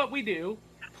love what we do,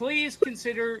 please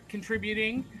consider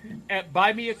contributing at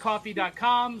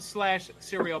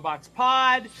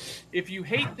buymeacoffee.com/cerealboxpod. If you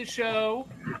hate the show,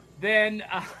 then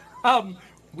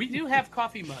we do have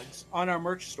coffee mugs on our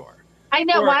merch store. I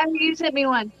know. Why haven't you sent me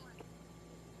one?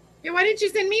 Yeah, why didn't you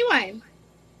send me one?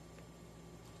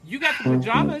 You got the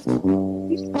pajamas.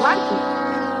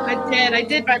 I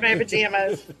did buy my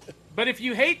pajamas. But if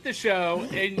you hate the show,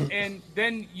 and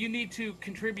then you need to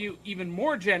contribute even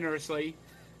more generously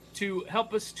to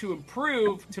help us to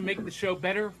improve, to make the show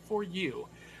better for you.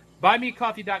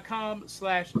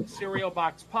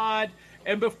 buymeacoffee.com/cerealboxpod.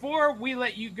 And before we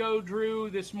let you go, Drew,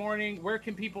 this morning, where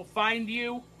can people find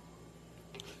you?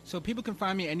 So people can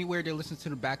find me anywhere they listen to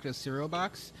the Back of the Cereal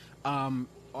Box, on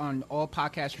all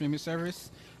podcast streaming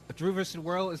service. Drew vs. the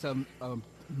World is a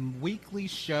weekly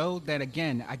show that,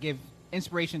 again, I give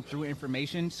inspiration through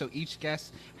information. So each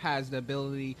guest has the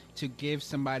ability to give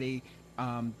somebody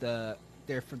through the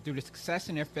success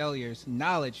and their failures,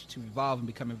 knowledge to evolve and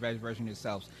become a better version of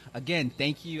themselves. Again,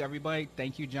 thank you, everybody.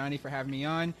 Thank you, Johnny, for having me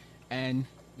on. And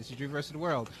this is Drew vs. the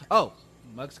World. Oh,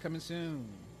 mugs coming soon.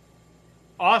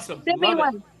 Awesome. Send me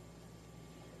one.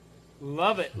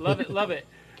 Love it.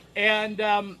 And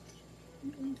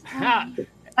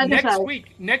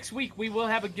next week we will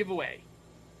have a giveaway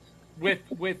with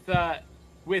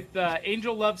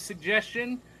Angel Love's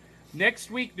suggestion. Next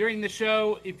week during the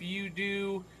show, if you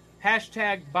do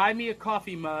hashtag buy me a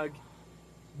coffee mug,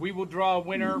 we will draw a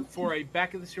winner for a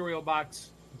Back of the Cereal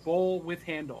Box bowl with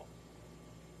handle.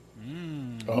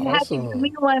 You have to give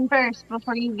me one first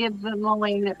before you give them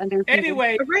away to other people.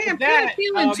 Anyway, I'm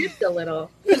feeling just a little.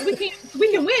 We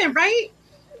can win, right?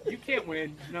 You can't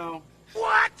win. No.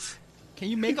 What? Can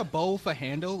you make a bowl for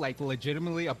handle? Like,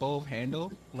 legitimately a bowl of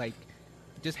handle? Like,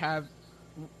 just have...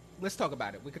 Let's talk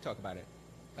about it. We could talk about it.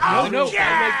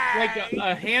 Like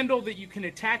a handle that you can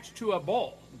attach to a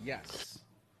bowl. Yes.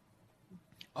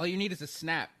 All you need is a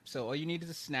snap. So all you need is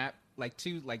a snap, like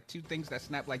two things that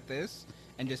snap like this,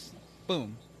 and just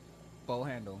boom, bowl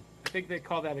handle. I think they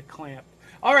call that a clamp.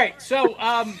 All right, so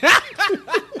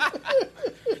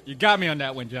you got me on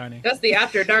that one, Johnny. That's the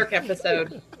After Dark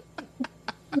episode.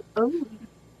 Ooh.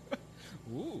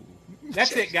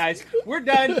 That's it, guys. We're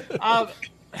done.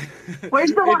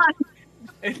 Where's the line?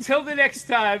 Until the next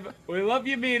time, we love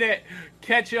you, mean it.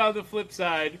 Catch you on the flip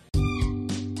side.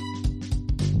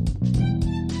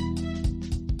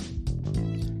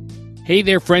 Hey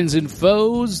there, friends and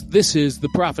foes. This is the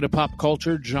Prophet of Pop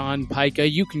Culture, John Pica.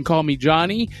 You can call me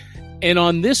Johnny. And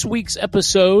on this week's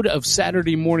episode of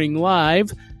Saturday Morning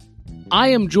Live, I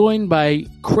am joined by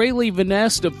Crayley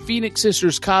Vanest of Phoenix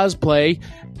Sisters Cosplay.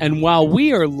 And while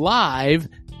we are live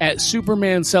at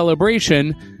Superman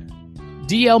Celebration,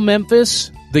 DL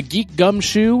Memphis, The Geek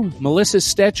Gumshoe, Melissa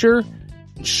Stetcher,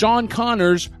 and Sean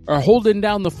Connors are holding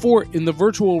down the fort in the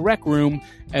virtual rec room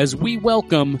as we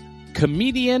welcome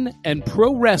comedian and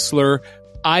pro wrestler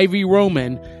Ivy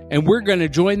Roman, and we're going to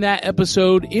join that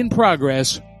episode in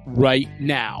progress right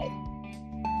now.